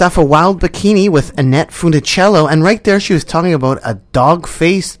 How to Stuff a Wild Bikini with Annette Funicello, and right there she was talking about a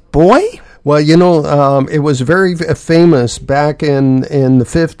dog-faced boy? Well, you know, it was very famous back in the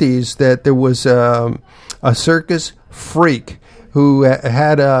 50s that there was a circus freak who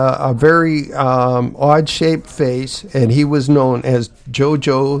had a very odd-shaped face, and he was known as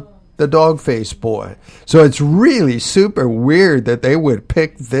JoJo the Dog-Faced Boy. So it's really super weird that they would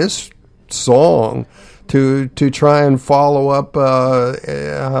pick this song to try and follow up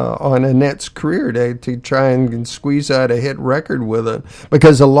on Annette's career, to try and squeeze out a hit record with it.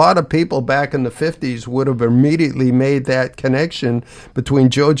 Because a lot of people back in the 50s would have immediately made that connection between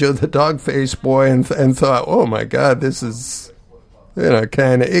JoJo the Dog-Faced Boy and thought, oh my God, this is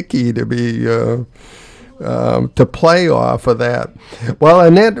kind of icky to be to play off of that. Well,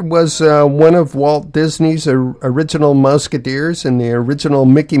 Annette was one of Walt Disney's original Musketeers in the original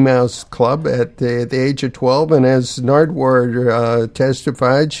Mickey Mouse Club at the age of 12, and as Nardwuar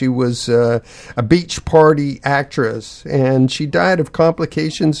testified, she was a beach party actress, and she died of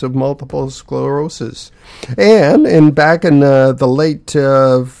complications of multiple sclerosis. And back in the late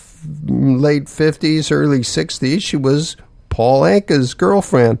 50s, early 60s, she was Paul Anka's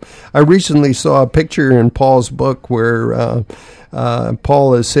girlfriend. I recently saw a picture in Paul's book where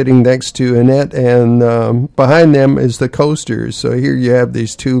Paul is sitting next to Annette, and behind them is the Coasters. So here you have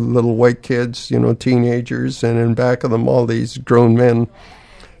these two little white kids, teenagers, and in back of them all these grown men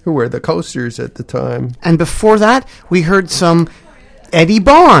who were the Coasters at the time. And before that, we heard some Eddie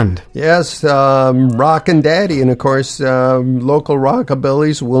Bond. Yes, Rockin' Daddy. And, of course, local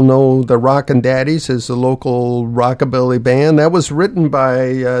rockabillys will know the Rockin' Daddies as the local rockabilly band. That was written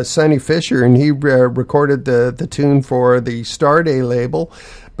by Sonny Fisher, and he recorded the tune for the Starday label.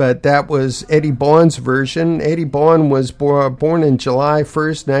 But that was Eddie Bond's version. Eddie Bond was born in July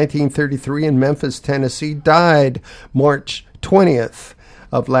 1st, 1933 in Memphis, Tennessee. Died March 20th.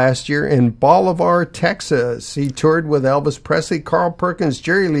 Of last year in Bolivar, Texas. He toured with Elvis Presley, Carl Perkins,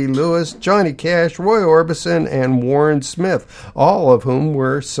 Jerry Lee Lewis, Johnny Cash, Roy Orbison, and Warren Smith, all of whom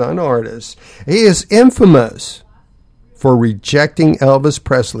were Sun artists. He is infamous for rejecting Elvis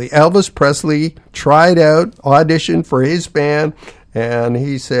Presley. Elvis Presley tried out, auditioned for his band, and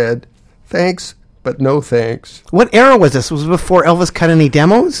he said, "Thanks, but no thanks." What era was this? Was it before Elvis cut any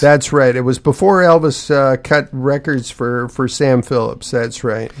demos? That's right. It was before Elvis cut records for Sam Phillips. That's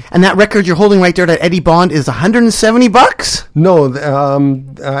right. And that record you're holding right there, that Eddie Bond, is $170? No,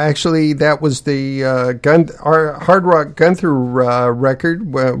 actually, that was the Hard Rock Gunther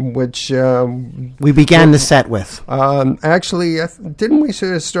record, which we began the set with. Actually, didn't we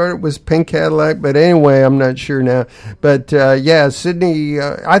sort of start it with Pink Cadillac? But anyway, I'm not sure now. But yeah, Sydney.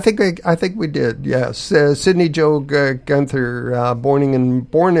 I think we did. Yes, Sidney Joe Gunther,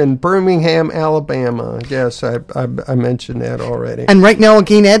 born in Birmingham, Alabama. Yes, I mentioned that already. And right now,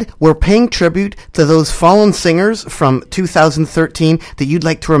 again, Ed, we're paying tribute to those fallen singers from 2013 that you'd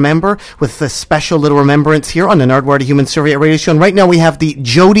like to remember with this special little remembrance here on the Nardwuar the Human Survey Radio Show. And right now we have the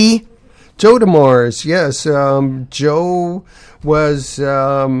Joe DeMars. Yes, Joe was,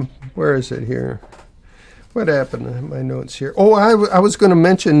 where is it here? What happened to my notes here? Oh, I was going to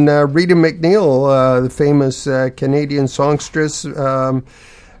mention Rita McNeil, the famous Canadian songstress,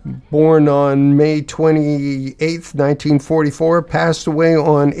 born on May 28th, 1944, passed away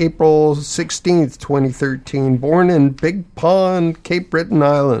on April 16th, 2013, born in Big Pond, Cape Breton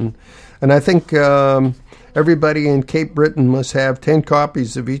Island. And I think everybody in Cape Breton must have 10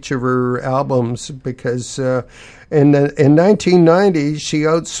 copies of each of her albums because in 1990, she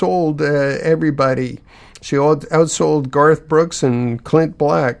outsold everybody. She outsold Garth Brooks and Clint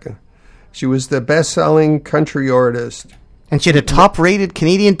Black. She was the best-selling country artist. And she had a top-rated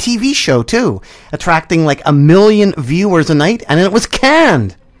Canadian TV show, too, attracting like 1 million viewers a night, and it was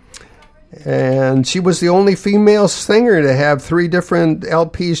canned. And she was the only female singer to have 3 different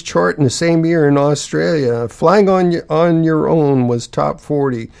LPs chart in the same year in Australia. Flying on Your Own was top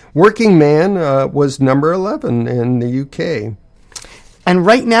 40. Working Man was number 11 in the UK. And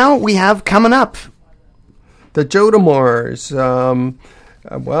right now we have coming up the Joe DeMars.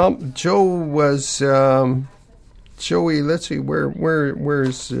 Well, Joe was Joey. Let's see,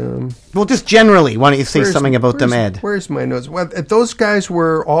 where's? Well, just generally, why don't you say something about them, Ed? Where's my notes? Well, those guys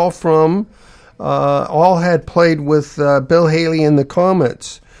were all from, all had played with Bill Haley and the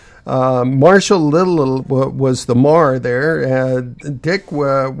Comets. Marshall Little was the Mar there. Dick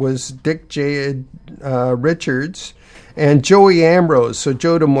was Dick J. Richards. And Joey Ambrose, so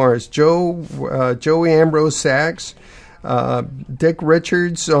Joe DeMars, Joey Ambrose sax, Dick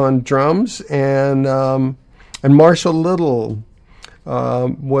Richards on drums, and Marshall Little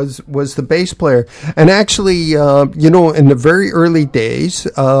was the bass player. And actually, in the very early days,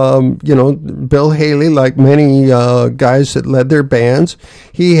 Bill Haley, like many guys that led their bands,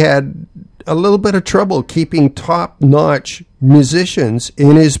 he had a little bit of trouble keeping top-notch musicians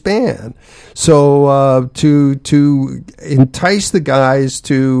in his band. So to entice the guys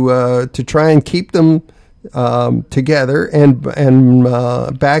to try and keep them together and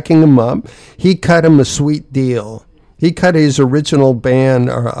backing them up, he cut him a sweet deal. He cut his original band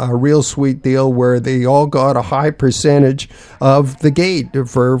a real sweet deal where they all got a high percentage of the gate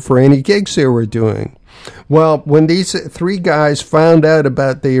for any gigs they were doing. Well, when these 3 guys found out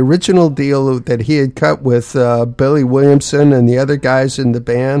about the original deal that he had cut with Billy Williamson and the other guys in the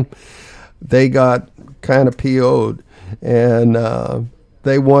band, they got kind of PO'd. And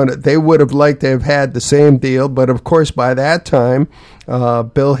they would have liked to have had the same deal, but of course by that time,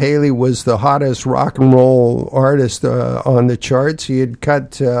 Bill Haley was the hottest rock and roll artist on the charts. He had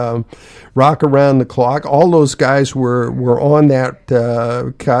cut Rock Around the Clock. All those guys were on that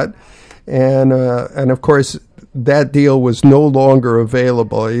cut, and of course that deal was no longer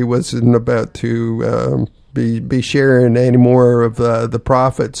available. He wasn't about to be sharing any more of the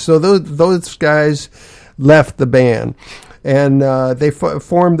profits. So those guys left the band. And they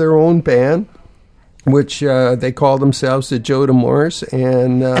formed their own band, which they called themselves the Joe DeMars.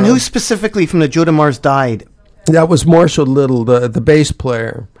 And who specifically from the Joe DeMars died? That was Marshall Little, the bass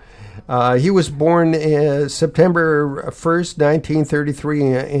player. He was born September 1st,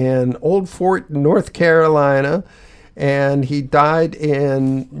 1933 in Old Fort, North Carolina, and he died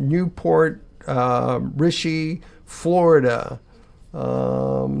in Newport, Richey, Florida.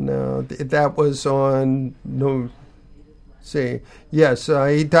 No, that was on... Yes,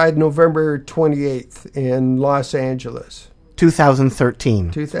 he died November 28th in Los Angeles.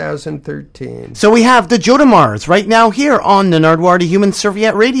 2013. 2013. So we have the Joe DeMars right now here on the Nardwuar Human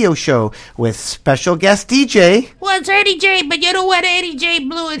Serviette radio show with special guest DJ. Well, it's Eddie J, but you know what? Eddie J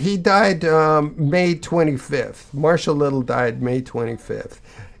blew it. He died May 25th. Marshall Little died May 25th.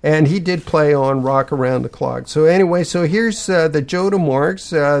 And he did play on Rock Around the Clock. So anyway, so here's the Joe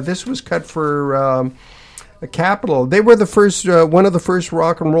DeMars. This was cut for... Capitol. They were the first, one of the first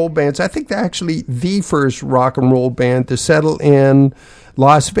rock and roll bands. I think they're actually the first rock and roll band to settle in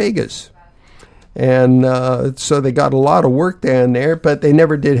Las Vegas. And so they got a lot of work down there, but they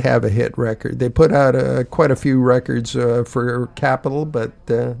never did have a hit record. They put out quite a few records for Capitol, but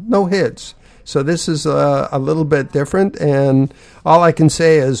no hits. So this is a little bit different, and all I can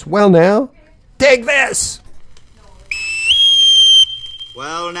say is, well, now, dig this!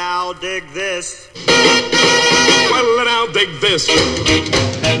 Well, now dig this. Well, now dig this.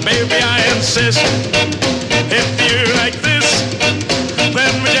 Baby, I insist. If you like this,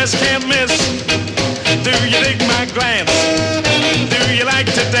 then we just can't miss. Do you dig my glance? Do you like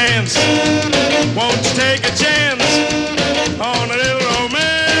to dance? Won't you take a chance on a little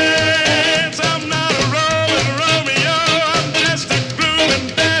romance? I'm not a rolling Romeo. I'm just a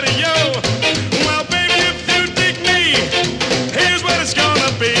grooving daddy-o. Well, baby, if you dig me, here's what it's gonna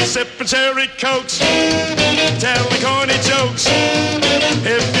be. Sipping cherry cokes, telling corny jokes.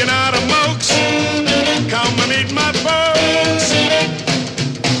 If you're not a mokes, come and meet my folks.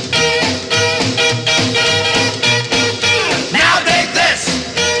 Now dig this.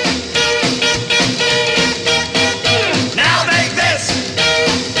 Now dig this.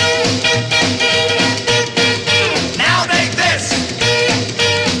 Now dig this.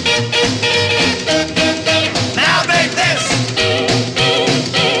 Now dig this.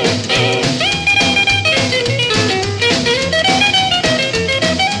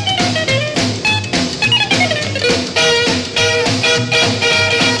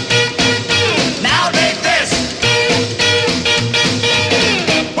 Now dig this.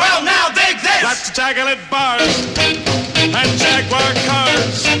 Well, now dig this. Lots of chocolate bars and Jaguar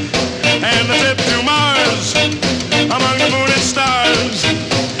cars and a trip to Mars among the moon and stars.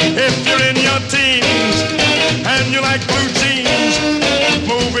 If you're in your teens and you like blue jeans,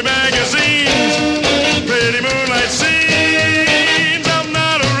 movie magazines, pretty moonlight scenes. I'm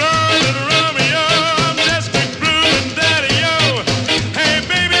not a rolling Romeo, I'm just a grooving daddy-o. Hey,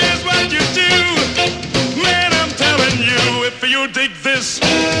 baby, here's what you do. Man, I'm telling you, if you dig this,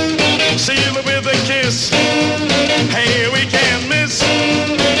 seal it with a kiss. Hey, we can't miss.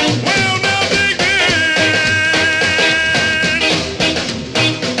 Well, now dig this.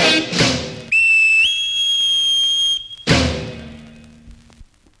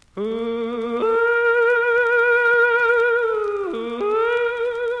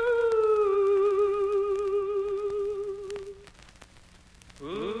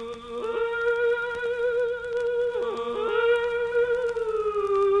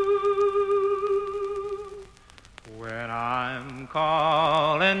 When I'm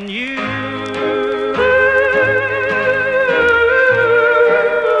calling you,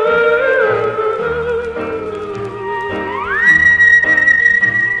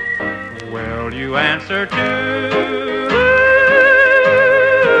 will you answer too?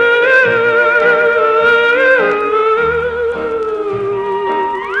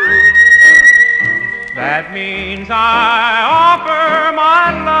 That means I offer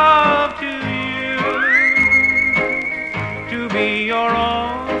my love to you, to be your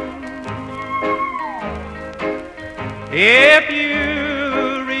own. If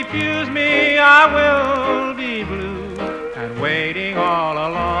you refuse me, I will be blue and waiting all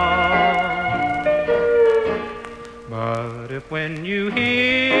alone. But if when you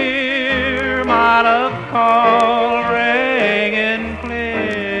hear my love call ringing clear.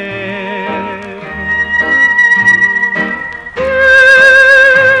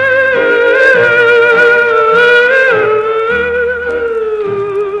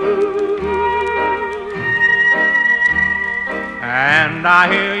 And I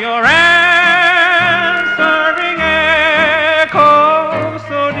hear your answering echo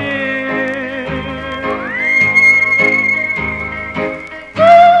so dear.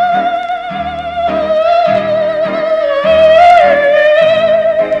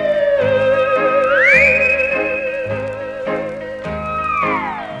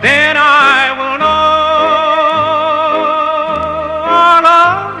 Then I will know our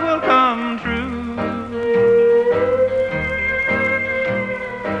love will come true.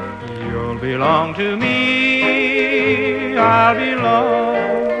 You'll belong to me, I'll belong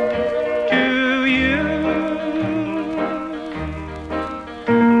to you.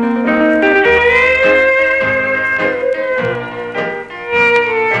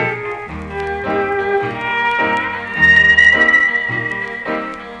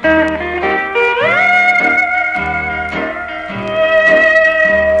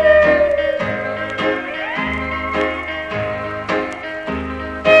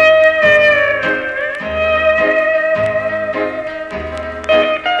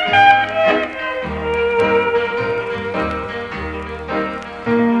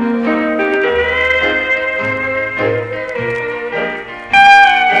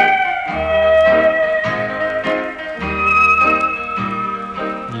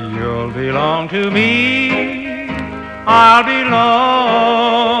 You'll belong to me, I'll belong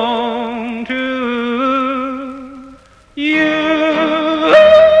to you.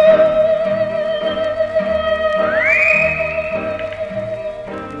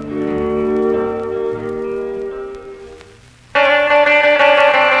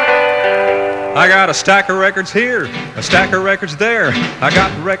 I got a stack of records here, a stack of records there. I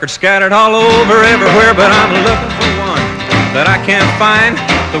got records scattered all over everywhere, but I'm looking for one that I can't find,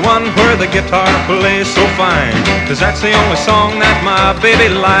 the one where the guitar plays so fine, 'cause that's the only song that my baby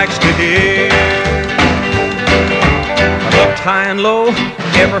likes to hear. I looked high and low,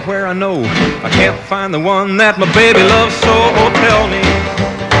 everywhere I know, I can't find the one that my baby loves so. Oh, tell me,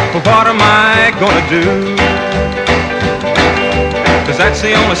 what am I gonna do? 'Cause that's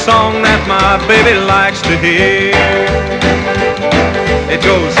the only song that my baby likes to hear. It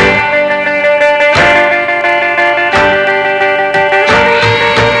goes.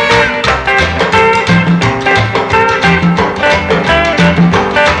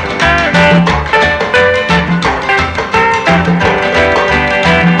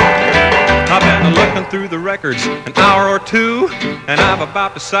 Through the records an hour or two, and I've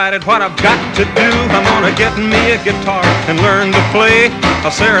about decided what I've got to do. I'm gonna get me a guitar and learn to play.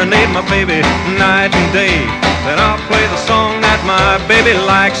 I'll serenade my baby night and day. Then I'll play the song that my baby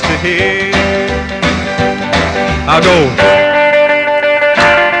likes to hear. I'll go.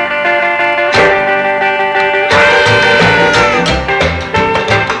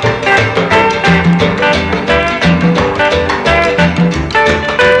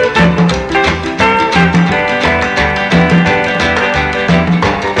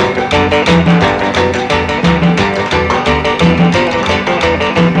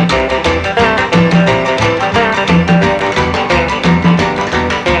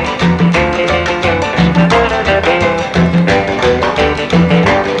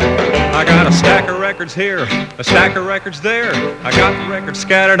 Here, a stack of records there. I got records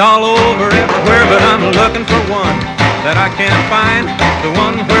scattered all over everywhere, but I'm looking for one that I can't find, the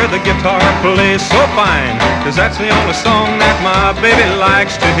one where the guitar plays so fine, 'cause that's the only song that my baby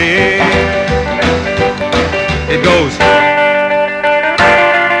likes to hear. It goes.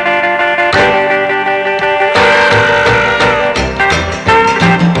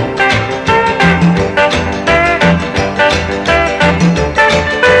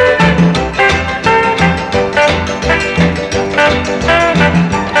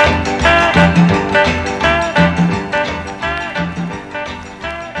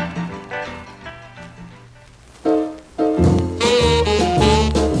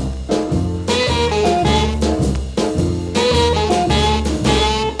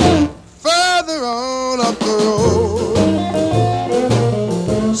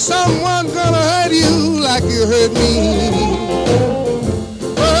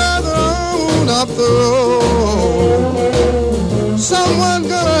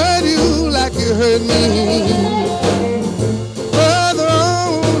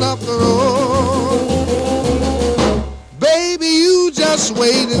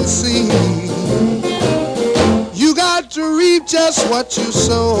 Wait and see. You got to reach just what you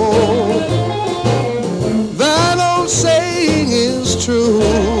sow. That old saying is true.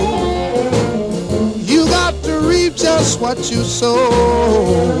 You got to reap just what you sow.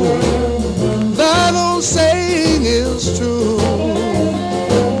 That old saying is true.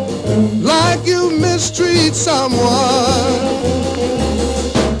 Like you mistreat someone,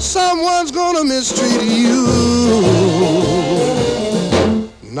 someone's gonna mistreat you.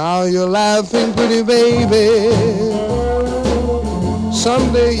 Now you're laughing, pretty baby.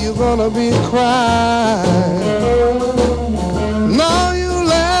 Someday you're gonna be crying. Now you're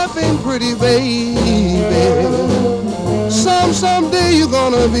laughing, pretty baby. Someday you're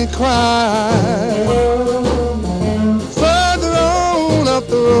gonna be crying. Further on up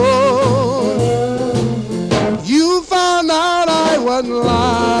the road, you found out I wasn't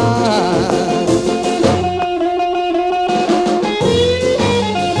lying.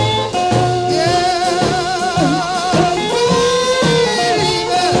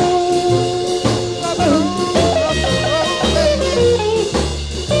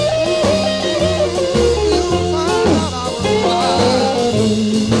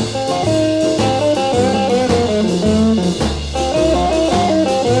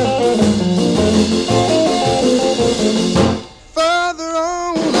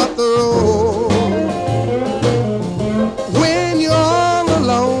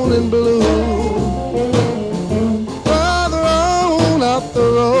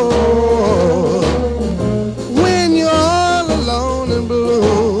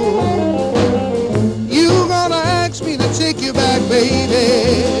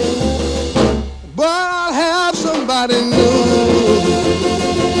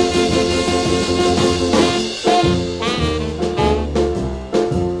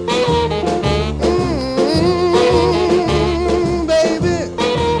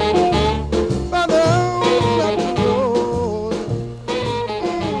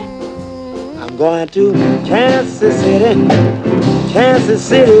 Going to Kansas City, Kansas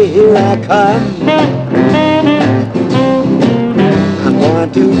City, here I come. I'm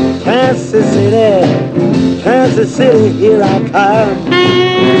going to Kansas City, Kansas City, here I come.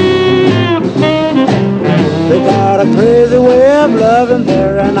 They got a crazy way of loving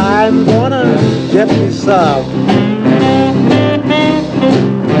there, and I'm gonna get me some.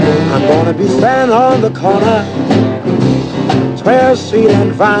 I'm gonna be standing on the corner, 12th Street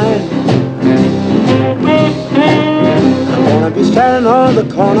and Vine. I'm gonna be standing on the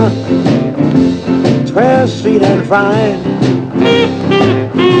corner, 12th Street and Vine,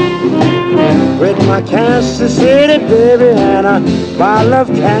 with my Kansas City baby and a bottle of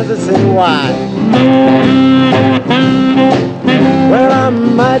Kansas City wine. Well, I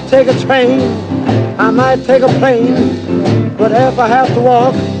might take a train, I might take a plane, but if I have to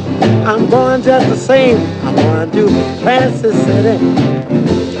walk, I'm going just the same. I'm going to Kansas City,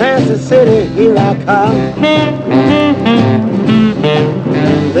 Kansas City, here I come.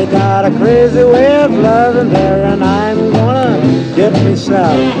 They got a crazy way of loving there, and I'm gonna get me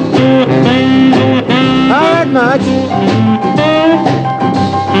some. All right, Mike.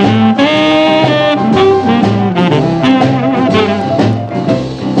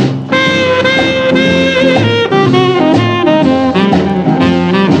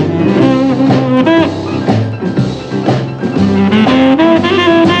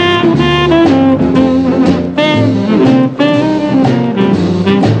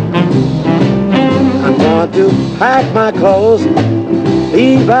 Pack my clothes,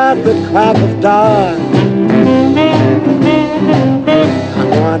 leave out the crack of dawn. I'm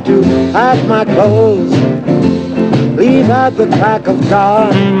going to pack my clothes, leave out the crack of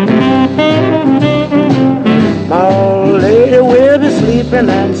dawn. My old lady will be sleeping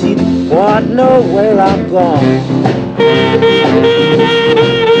and she won't know where I'm gone.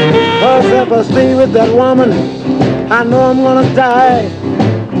 'Cause if I stay with that woman, I know I'm gonna die.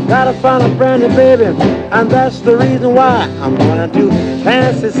 Gotta find a brand new baby, and that's the reason why I'm gonna do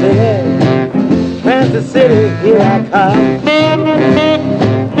Kansas City, Kansas City, here I come.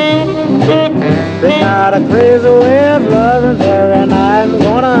 They got a crazy way of loving there, and I'm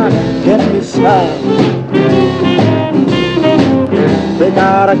gonna get me some. They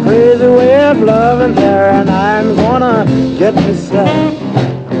got a crazy way of loving there, and I'm gonna get me some.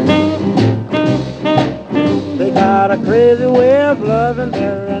 They got a crazy way of loving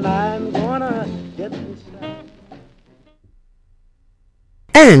there, and I'm gonna get me some.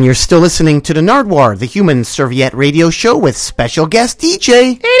 And And you're still listening to the Nardwuar, the Human Serviette Radio Show with special guest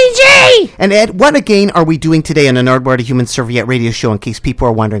DJ Eddie J! And Ed, what again are we doing today on the Nardwuar, the Human Serviette Radio Show, in case people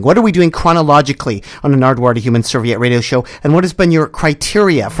are wondering? What are we doing chronologically on the Nardwuar, the Human Serviette Radio Show? And what has been your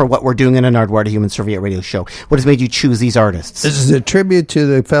criteria for what we're doing in a Nardwuar, the Human Serviette Radio Show? What has made you choose these artists? This is a tribute to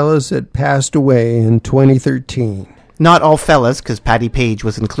the fellows that passed away in 2013. Not all fellas, because Patty Page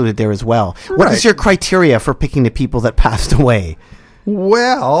was included there as well. What is your criteria for picking the people that passed away?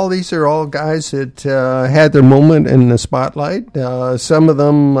 Well, these are all guys that had their moment in the spotlight. Some of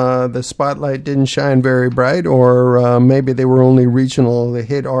them, the spotlight didn't shine very bright, or maybe they were only regional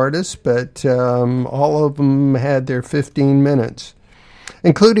hit artists, but all of them had their 15 minutes,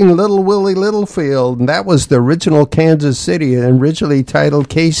 including Little Willie Littlefield. And that was the original Kansas City, and originally titled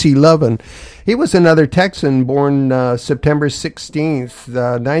Casey Lovin'. He was another Texan born September 16th,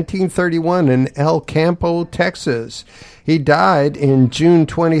 1931 in El Campo, Texas. He died in June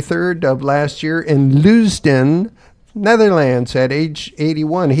 23rd of last year in Leusden, Netherlands, at age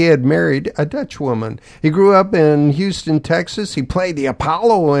 81. He had married a Dutch woman. He grew up in Houston, Texas. He played the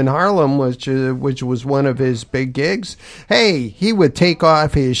Apollo in Harlem, which was one of his big gigs. Hey, he would take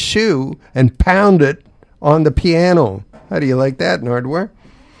off his shoe and pound it on the piano. How do you like that, Nardwuar?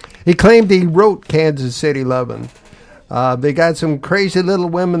 He claimed he wrote Kansas City Lovin'. They got some crazy little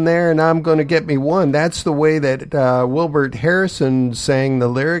women there, and I'm going to get me one. That's the way that Wilbert Harrison sang the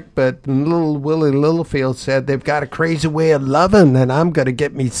lyric, but Little Willie Littlefield said they've got a crazy way of loving, and I'm going to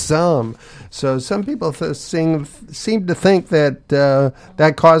get me some. So some people seem to think that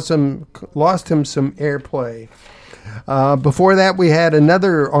that lost him some airplay. Before that, we had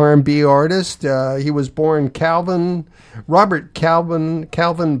another R&B artist. He was born Robert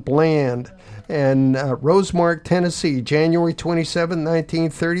Calvin Bland. And Rosemark, Tennessee, January 27,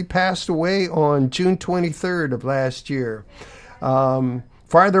 1930, passed away on June 23rd of last year.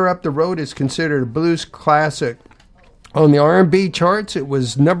 Farther Up the Road is considered a blues classic. On the R&B charts, it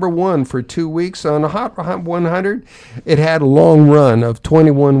was number one for 2 weeks. On the Hot 100, it had a long run of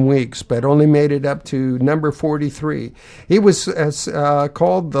 21 weeks, but only made it up to number 43. He was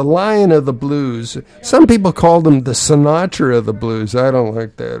called the Lion of the Blues. Some people called him the Sinatra of the Blues. I don't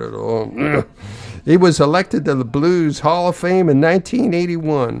like that at all. He was elected to the Blues Hall of Fame in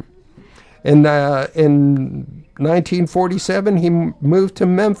 1981. In 1947, he moved to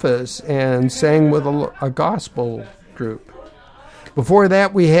Memphis and sang with a gospel group. Before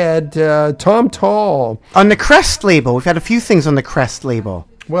that, we had Tom Tall. On the Crest label. We've had a few things on the Crest label.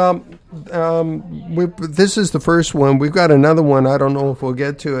 Well, this is the first one. We've got another one. I don't know if we'll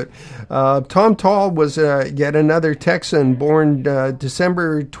get to it. Tom Tall was yet another Texan born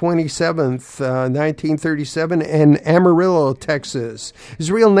December 27th, 1937 in Amarillo, Texas. His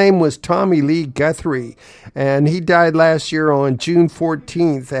real name was Tommy Lee Guthrie, and he died last year on June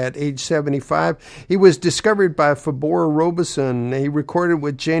 14th at age 75. He was discovered by Fabora Robeson. He recorded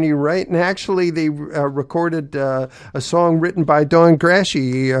with Jenny Wright, and actually they recorded a song written by Don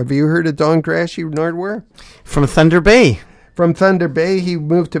Grashy. Have you heard of Don Grashy, Nardwuar? From Thunder Bay. From Thunder Bay, he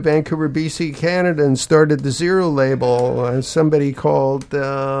moved to Vancouver, BC, Canada, and started the Zero label. Somebody called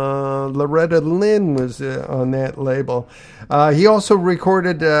Loretta Lynn was on that label. He also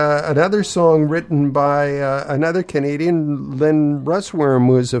recorded another song written by another Canadian, Lynn Russworm,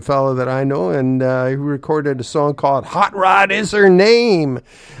 who is a fellow that I know, and he recorded a song called Hot Rod Is Her Name.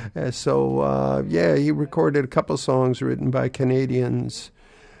 He recorded a couple songs written by Canadians.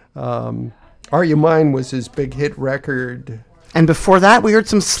 Are You Mine was his big hit record. And before that, we heard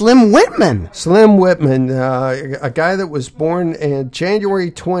some Slim Whitman. Slim Whitman, a guy that was born on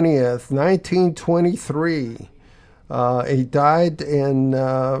January 20th, 1923. He died in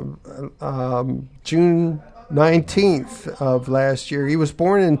June 19th of last year. He was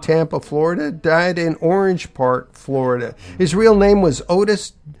born in Tampa, Florida, died in Orange Park, Florida. His real name was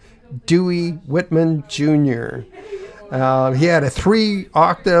Otis Dewey Whitman Jr. He had a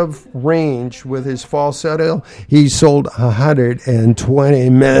 3-octave range with his falsetto. He sold 120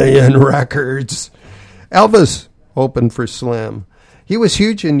 million records. Elvis opened for Slim. He was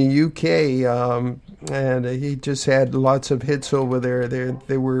huge in the UK, and he just had lots of hits over there.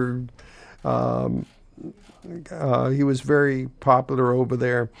 They were. He was very popular over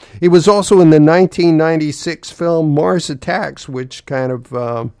there. He was also in the 1996 film Mars Attacks, which kind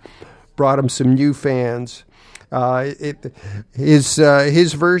of brought him some new fans.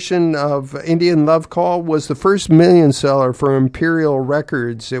 His version of Indian Love Call was the first million seller for Imperial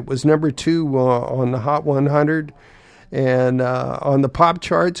Records. It was number 2 on the Hot 100, and on the pop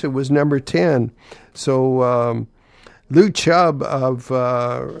charts it was number 10. So Lou Chubb,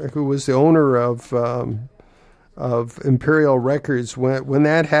 who was the owner of of Imperial Records. When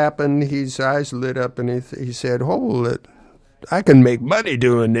that happened, his eyes lit up and he said, "Hold it, I can make money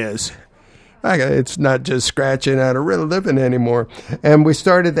doing this. It's not just scratching out a real living anymore." And we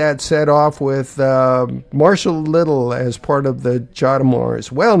started that set off with Marshall Little as part of the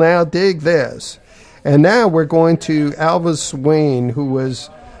Jodamars. Well, now dig this. And now we're going to Elvis Wayne, who was,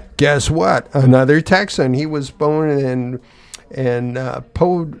 guess what, another Texan. He was born in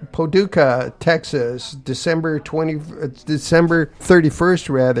Paducah, Texas, December 31st,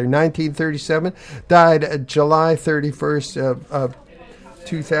 1937. Died July 31st of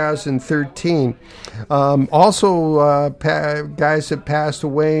 2013. Also, guys that passed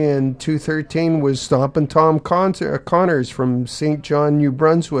away in 2013 was Stompin' Tom Connors from St. John, New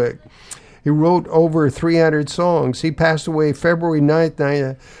Brunswick. He wrote over 300 songs. He passed away February 9th,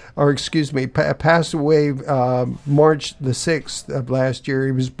 passed away March the 6th of last year.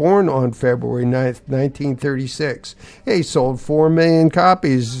 He was born on February 9th, 1936. He sold 4 million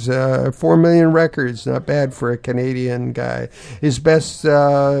copies, 4 million records. Not bad for a Canadian guy. His best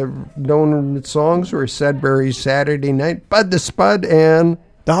known songs were Sudbury's Saturday Night, Bud the Spud, and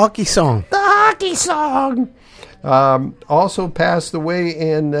The Hockey Song. The Hockey Song. Also passed away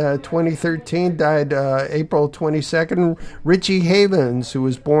in 2013, died April 22nd, Richie Havens, who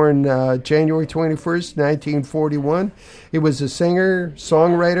was born January 21st, 1941. He was a singer,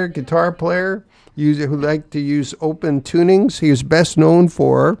 songwriter, guitar player who liked to use open tunings. He was best known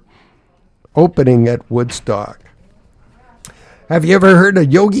for opening at Woodstock. Have you ever heard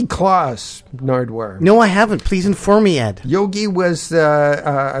of Yogi Kloss, Nardwar? No, I haven't. Please inform me, Ed. Yogi was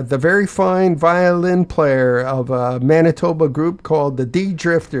the very fine violin player of a Manitoba group called the D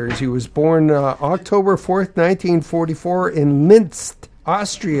Drifters. He was born October 4th, 1944 in Linz,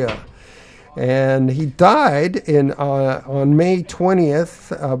 Austria. And he died on May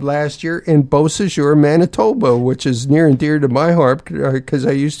 20th of last year in Beausejour, Manitoba, which is near and dear to my heart because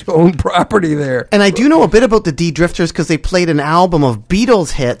I used to own property there. And I do know a bit about the D Drifters because they played an album of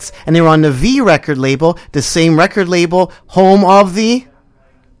Beatles hits, and they were on the V record label, the same record label, home of the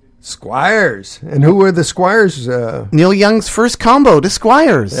Squires. And who were the Squires? Neil Young's first combo, the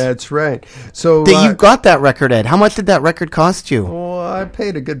Squires. That's right. So you got that record, Ed. How much did that record cost you? Well, I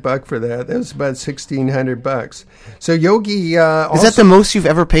paid a good buck for that. That was about $1,600. So Yogi is that the most you've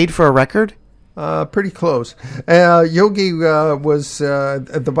ever paid for a record? Pretty close. Yogi was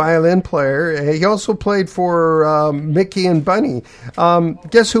the violin player. He also played for Mickey and Bunny.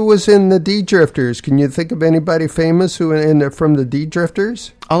 Guess who was in the D Drifters? Can you think of anybody famous from the D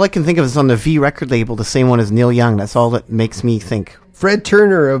Drifters? All I can think of is on the V record label, the same one as Neil Young. That's all that makes me think. Fred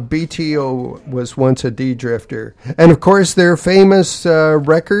Turner of BTO was once a D Drifter. And, of course, their famous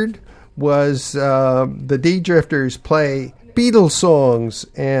record was the D Drifters play Beatles songs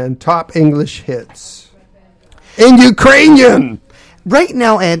and top English hits in Ukrainian. Right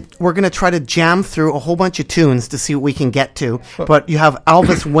now, Ed, we're going to try to jam through a whole bunch of tunes to see what we can get to, but you have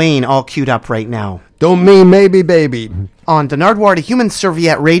Elvis Wayne all queued up right now. Don't mean maybe, baby. On the Nardwar, the Human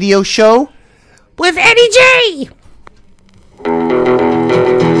Serviette Radio Show with Eddie J. Don't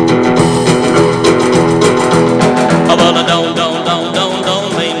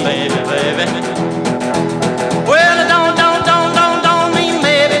mean maybe, baby. Well, don't mean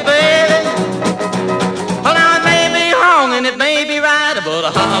maybe, baby. Well, now it may be wrong and it may be right, but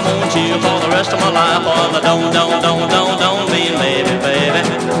I want you for the rest of my life. Well, don't mean maybe, baby.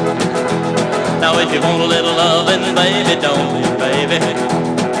 Now if you want a little loving, baby, don't mean baby.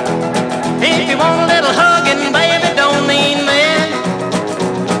 If you want a little hugging, baby, don't mean man.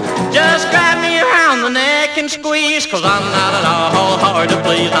 Just grab me around the neck and squeeze, 'cause I'm not at all hard to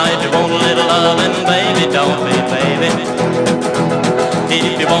please. Now if you want a little loving, baby, don't mean baby.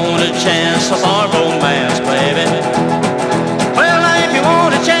 If you want a chance for romance, baby. Well, if you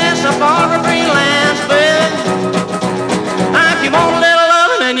want a chance for a freelance, baby. If you want a little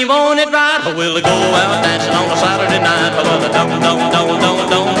loving and you want it right, we'll go out dancing on a Saturday night. Well,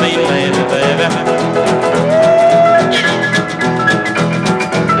 don't mean baby, baby.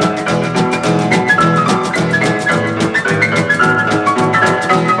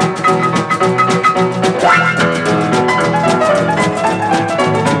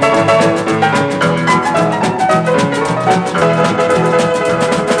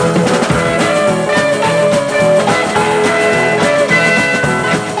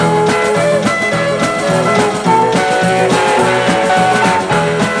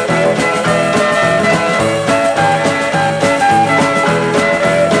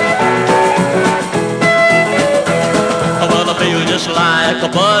 Like a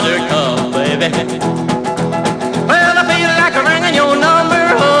buttercup, baby. Well, I feel like ringing your number,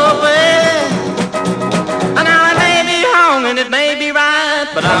 oh, baby. And now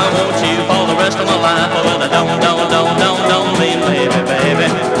rest of my life. Oh, well, I don't mean baby, baby.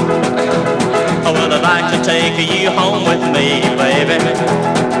 Oh, well, I'd like to take you home with me, baby.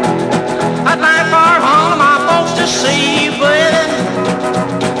 I'd like for all of my folks to see you, baby.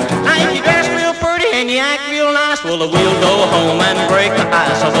 Now, if you dress real pretty and you act real nice, well, we'll go home and break the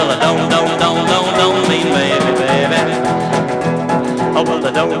ice. Oh, well, I don't mean baby, baby. Oh, well,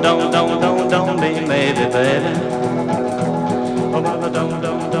 I don't mean baby, baby. Oh, well, I don't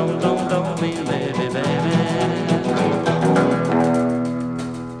mean baby, baby.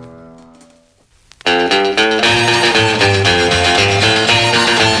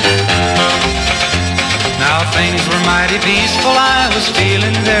 Now things were mighty peaceful, I was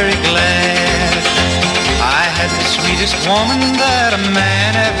feeling very glad. I had the sweetest woman that a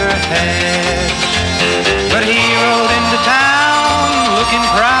man ever had. But he rode into town looking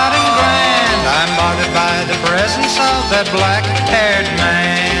proud and grand. I'm bothered by the presence of that black-haired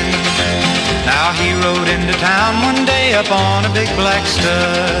man. Now he rode into town one day up on a big black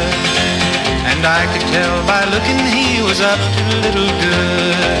stud, and I could tell by looking he was up to little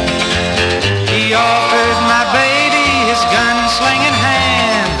good. He offered my baby his gun-slinging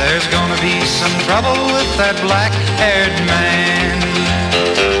hand. There's gonna be some trouble with that black-haired man.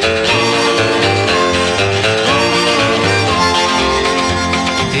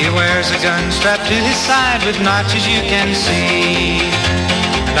 He wears a gun strapped to his side with notches you can see,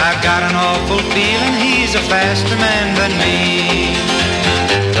 and I've got an awful feeling he's a faster man than me.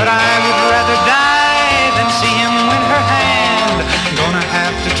 But I would rather die than see him win her hand. Gonna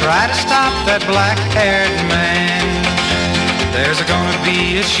have to try to stop that black-haired man. There's gonna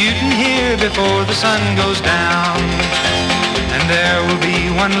be a shooting here before the sun goes down, and there will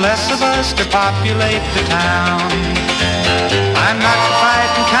be one less of us to populate the town. I'm not the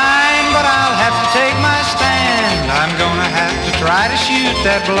fighting kind, but I'll have to take my stand. I'm gonna have to try to shoot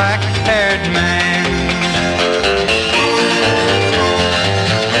that black-haired man.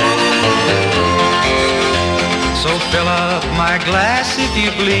 So fill up my glass, if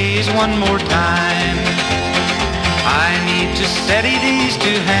you please, one more time. I need to steady these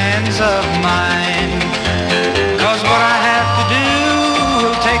two hands of mine, 'cause what I have to do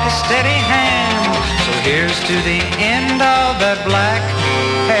will take a steady hand. So here's to the end of that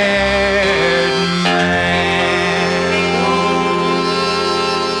black-haired man.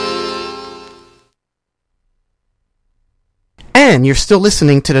 And you're still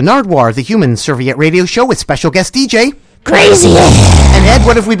listening to the Nardwuar, the Human Serviette Radio Show with special guest DJ Crazy Ed. And Ed,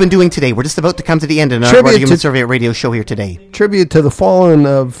 what have we been doing today? We're just about to come to the end of the Nardwuar, the Human Serviette Radio Show here today. Tribute to the fallen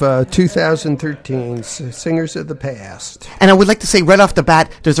of 2013, singers of the past. And I would like to say right off the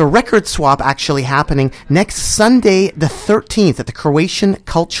bat, there's a record swap actually happening next Sunday the 13th at the Croatian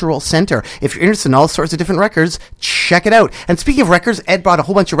Cultural Center. If you're interested in all sorts of different records, check it out. And speaking of records, Ed brought a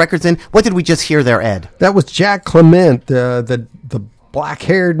whole bunch of records in. What did we just hear there, Ed? That was Jack Clement, the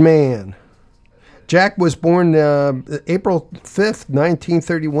black-haired man. Jack was born April 5th,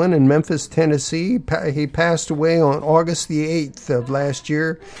 1931 in Memphis, Tennessee. He passed away on August the 8th of last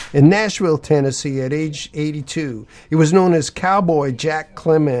year in Nashville, Tennessee at age 82. He was known as Cowboy Jack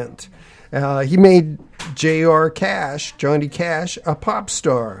Clement. He made J.R. Cash, Johnny Cash, a pop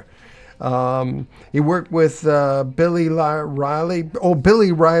star. He worked with Billy Riley. Oh,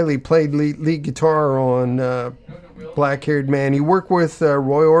 Billy Riley played lead guitar on Black-Haired Man. He worked with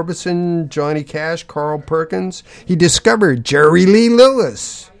Roy Orbison, Johnny Cash, Carl Perkins. He discovered Jerry Lee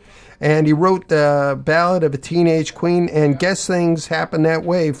Lewis. And he wrote the Ballad of a Teenage Queen and Guess Things Happen That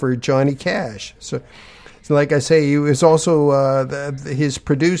Way for Johnny Cash. So like I say, he was also his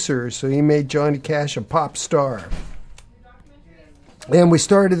producer, so he made Johnny Cash a pop star. And we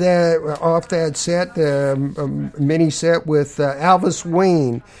started that set, a mini set with Alvis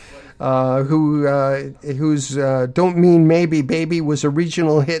Wayne, whose Don't Mean Maybe Baby was a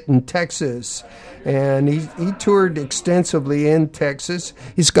regional hit in Texas. And he toured extensively in Texas.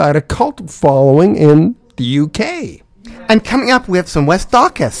 He's got a cult following in the UK. And coming up, we have some Wes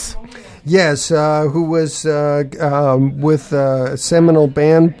Dawkins. Yes, who was with a seminal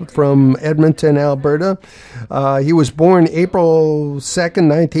band from Edmonton, Alberta. He was born April 2nd,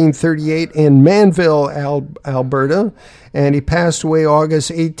 1938 in Manville, Alberta, and he passed away August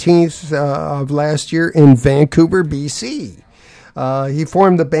 18th of last year in Vancouver, BC. He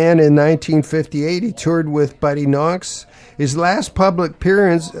formed the band in 1958. He toured with Buddy Knox. His last public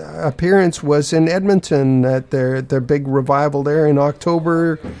appearance was in Edmonton at their big revival there in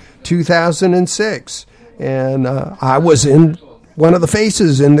October 2006, and I was in one of the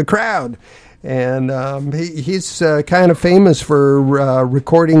faces in the crowd, and he's kind of famous for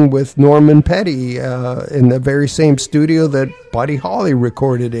recording with Norman Petty in the very same studio that Buddy Holly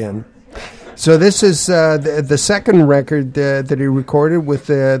recorded in. So this is the second record that he recorded with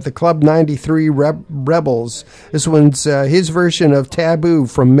the Club 93 Rebels. This one's his version of Taboo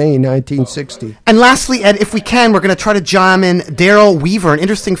from May 1960. And lastly, Ed, if we can, we're going to try to jam in Daryl Weaver, an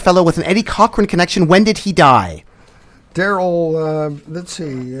interesting fellow with an Eddie Cochran connection. When did he die? Daryl, let's see.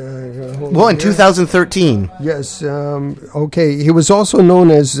 In 2013. Yes. Okay. He was also known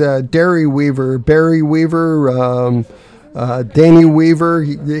as Barry Weaver, Danny Weaver.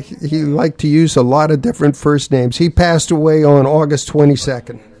 He liked to use a lot of different first names. He passed away on August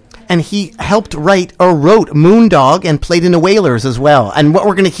 22nd. And he helped wrote Moondog and played in the Wailers as well. And what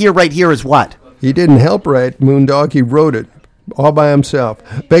we're going to hear right here is what? He didn't help write Moondog. He wrote it all by himself.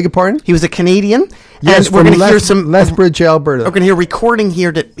 Beg your pardon? He was a Canadian. Yes, and we're going to hear some Lethbridge, Alberta. We're going to hear recording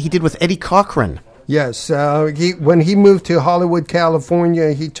here that he did with Eddie Cochran. Yes, when he moved to Hollywood,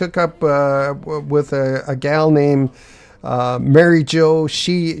 California, he took up with a gal named Mary Jo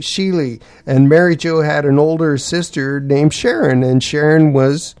Sheely, and Mary Jo had an older sister named Sharon, and Sharon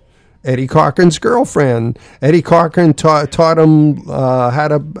was Eddie Cochran's girlfriend. Eddie Cochran taught him how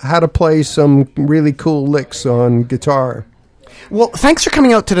to play some really cool licks on guitar. Well, thanks for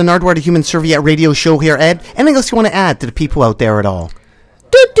coming out to the Nardwuar the Human Serviette radio show here, Ed. Anything else you want to add to the people out there at all?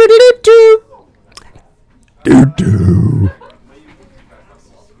 Do-do.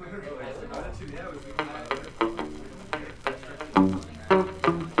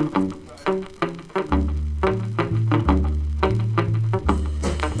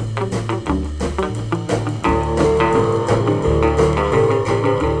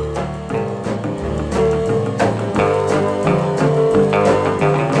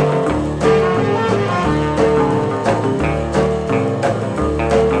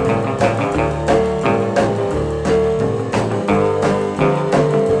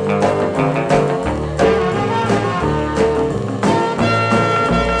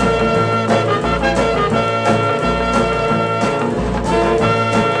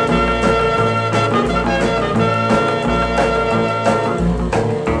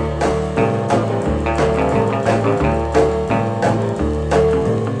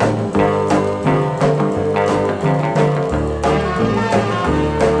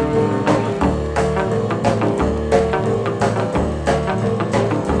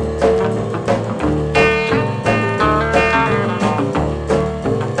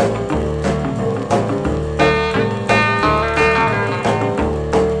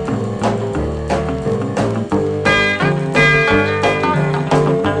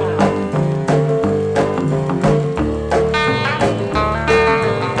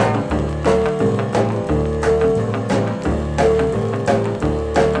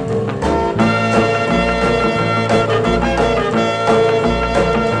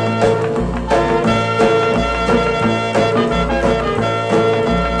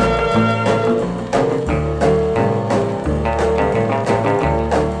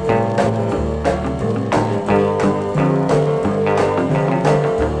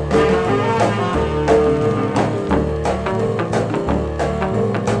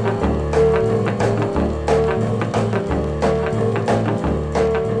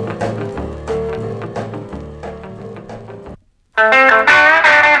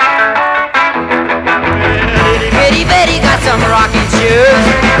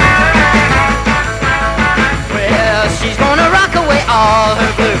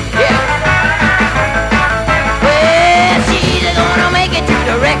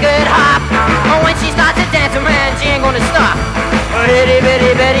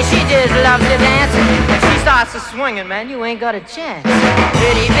 Swinging, man, you ain't got a chance.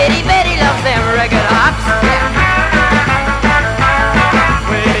 Bitty Betty loves them record hops. Yeah.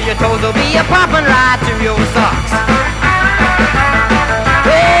 Well, your toes will be a popping right through your socks.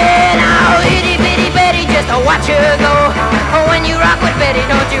 Well, now, Bitty Betty, just watch her go. Oh, when you rock with Betty,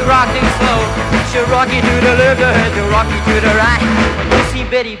 don't you rock too slow. She'll rock you to the left, and she'll rock you to the right. When you see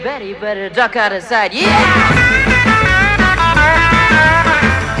Betty, better duck out of sight. Yeah!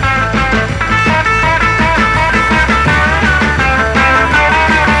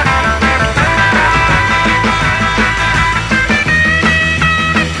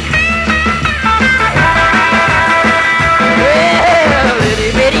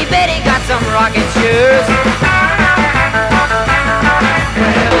 Rocking shoes.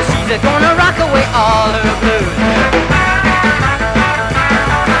 Well, she's gonna rock away all her blues.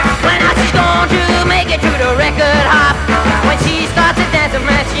 Well, now she's going to make it to the record hop. When she starts to dance,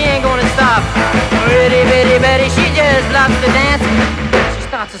 man, she ain't gonna stop. Bitty Betty, she just loves to dance. She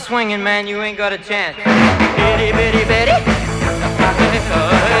starts to swinging, man, you ain't got a chance. Bitty Betty, Betty,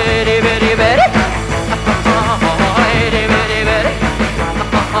 Betty.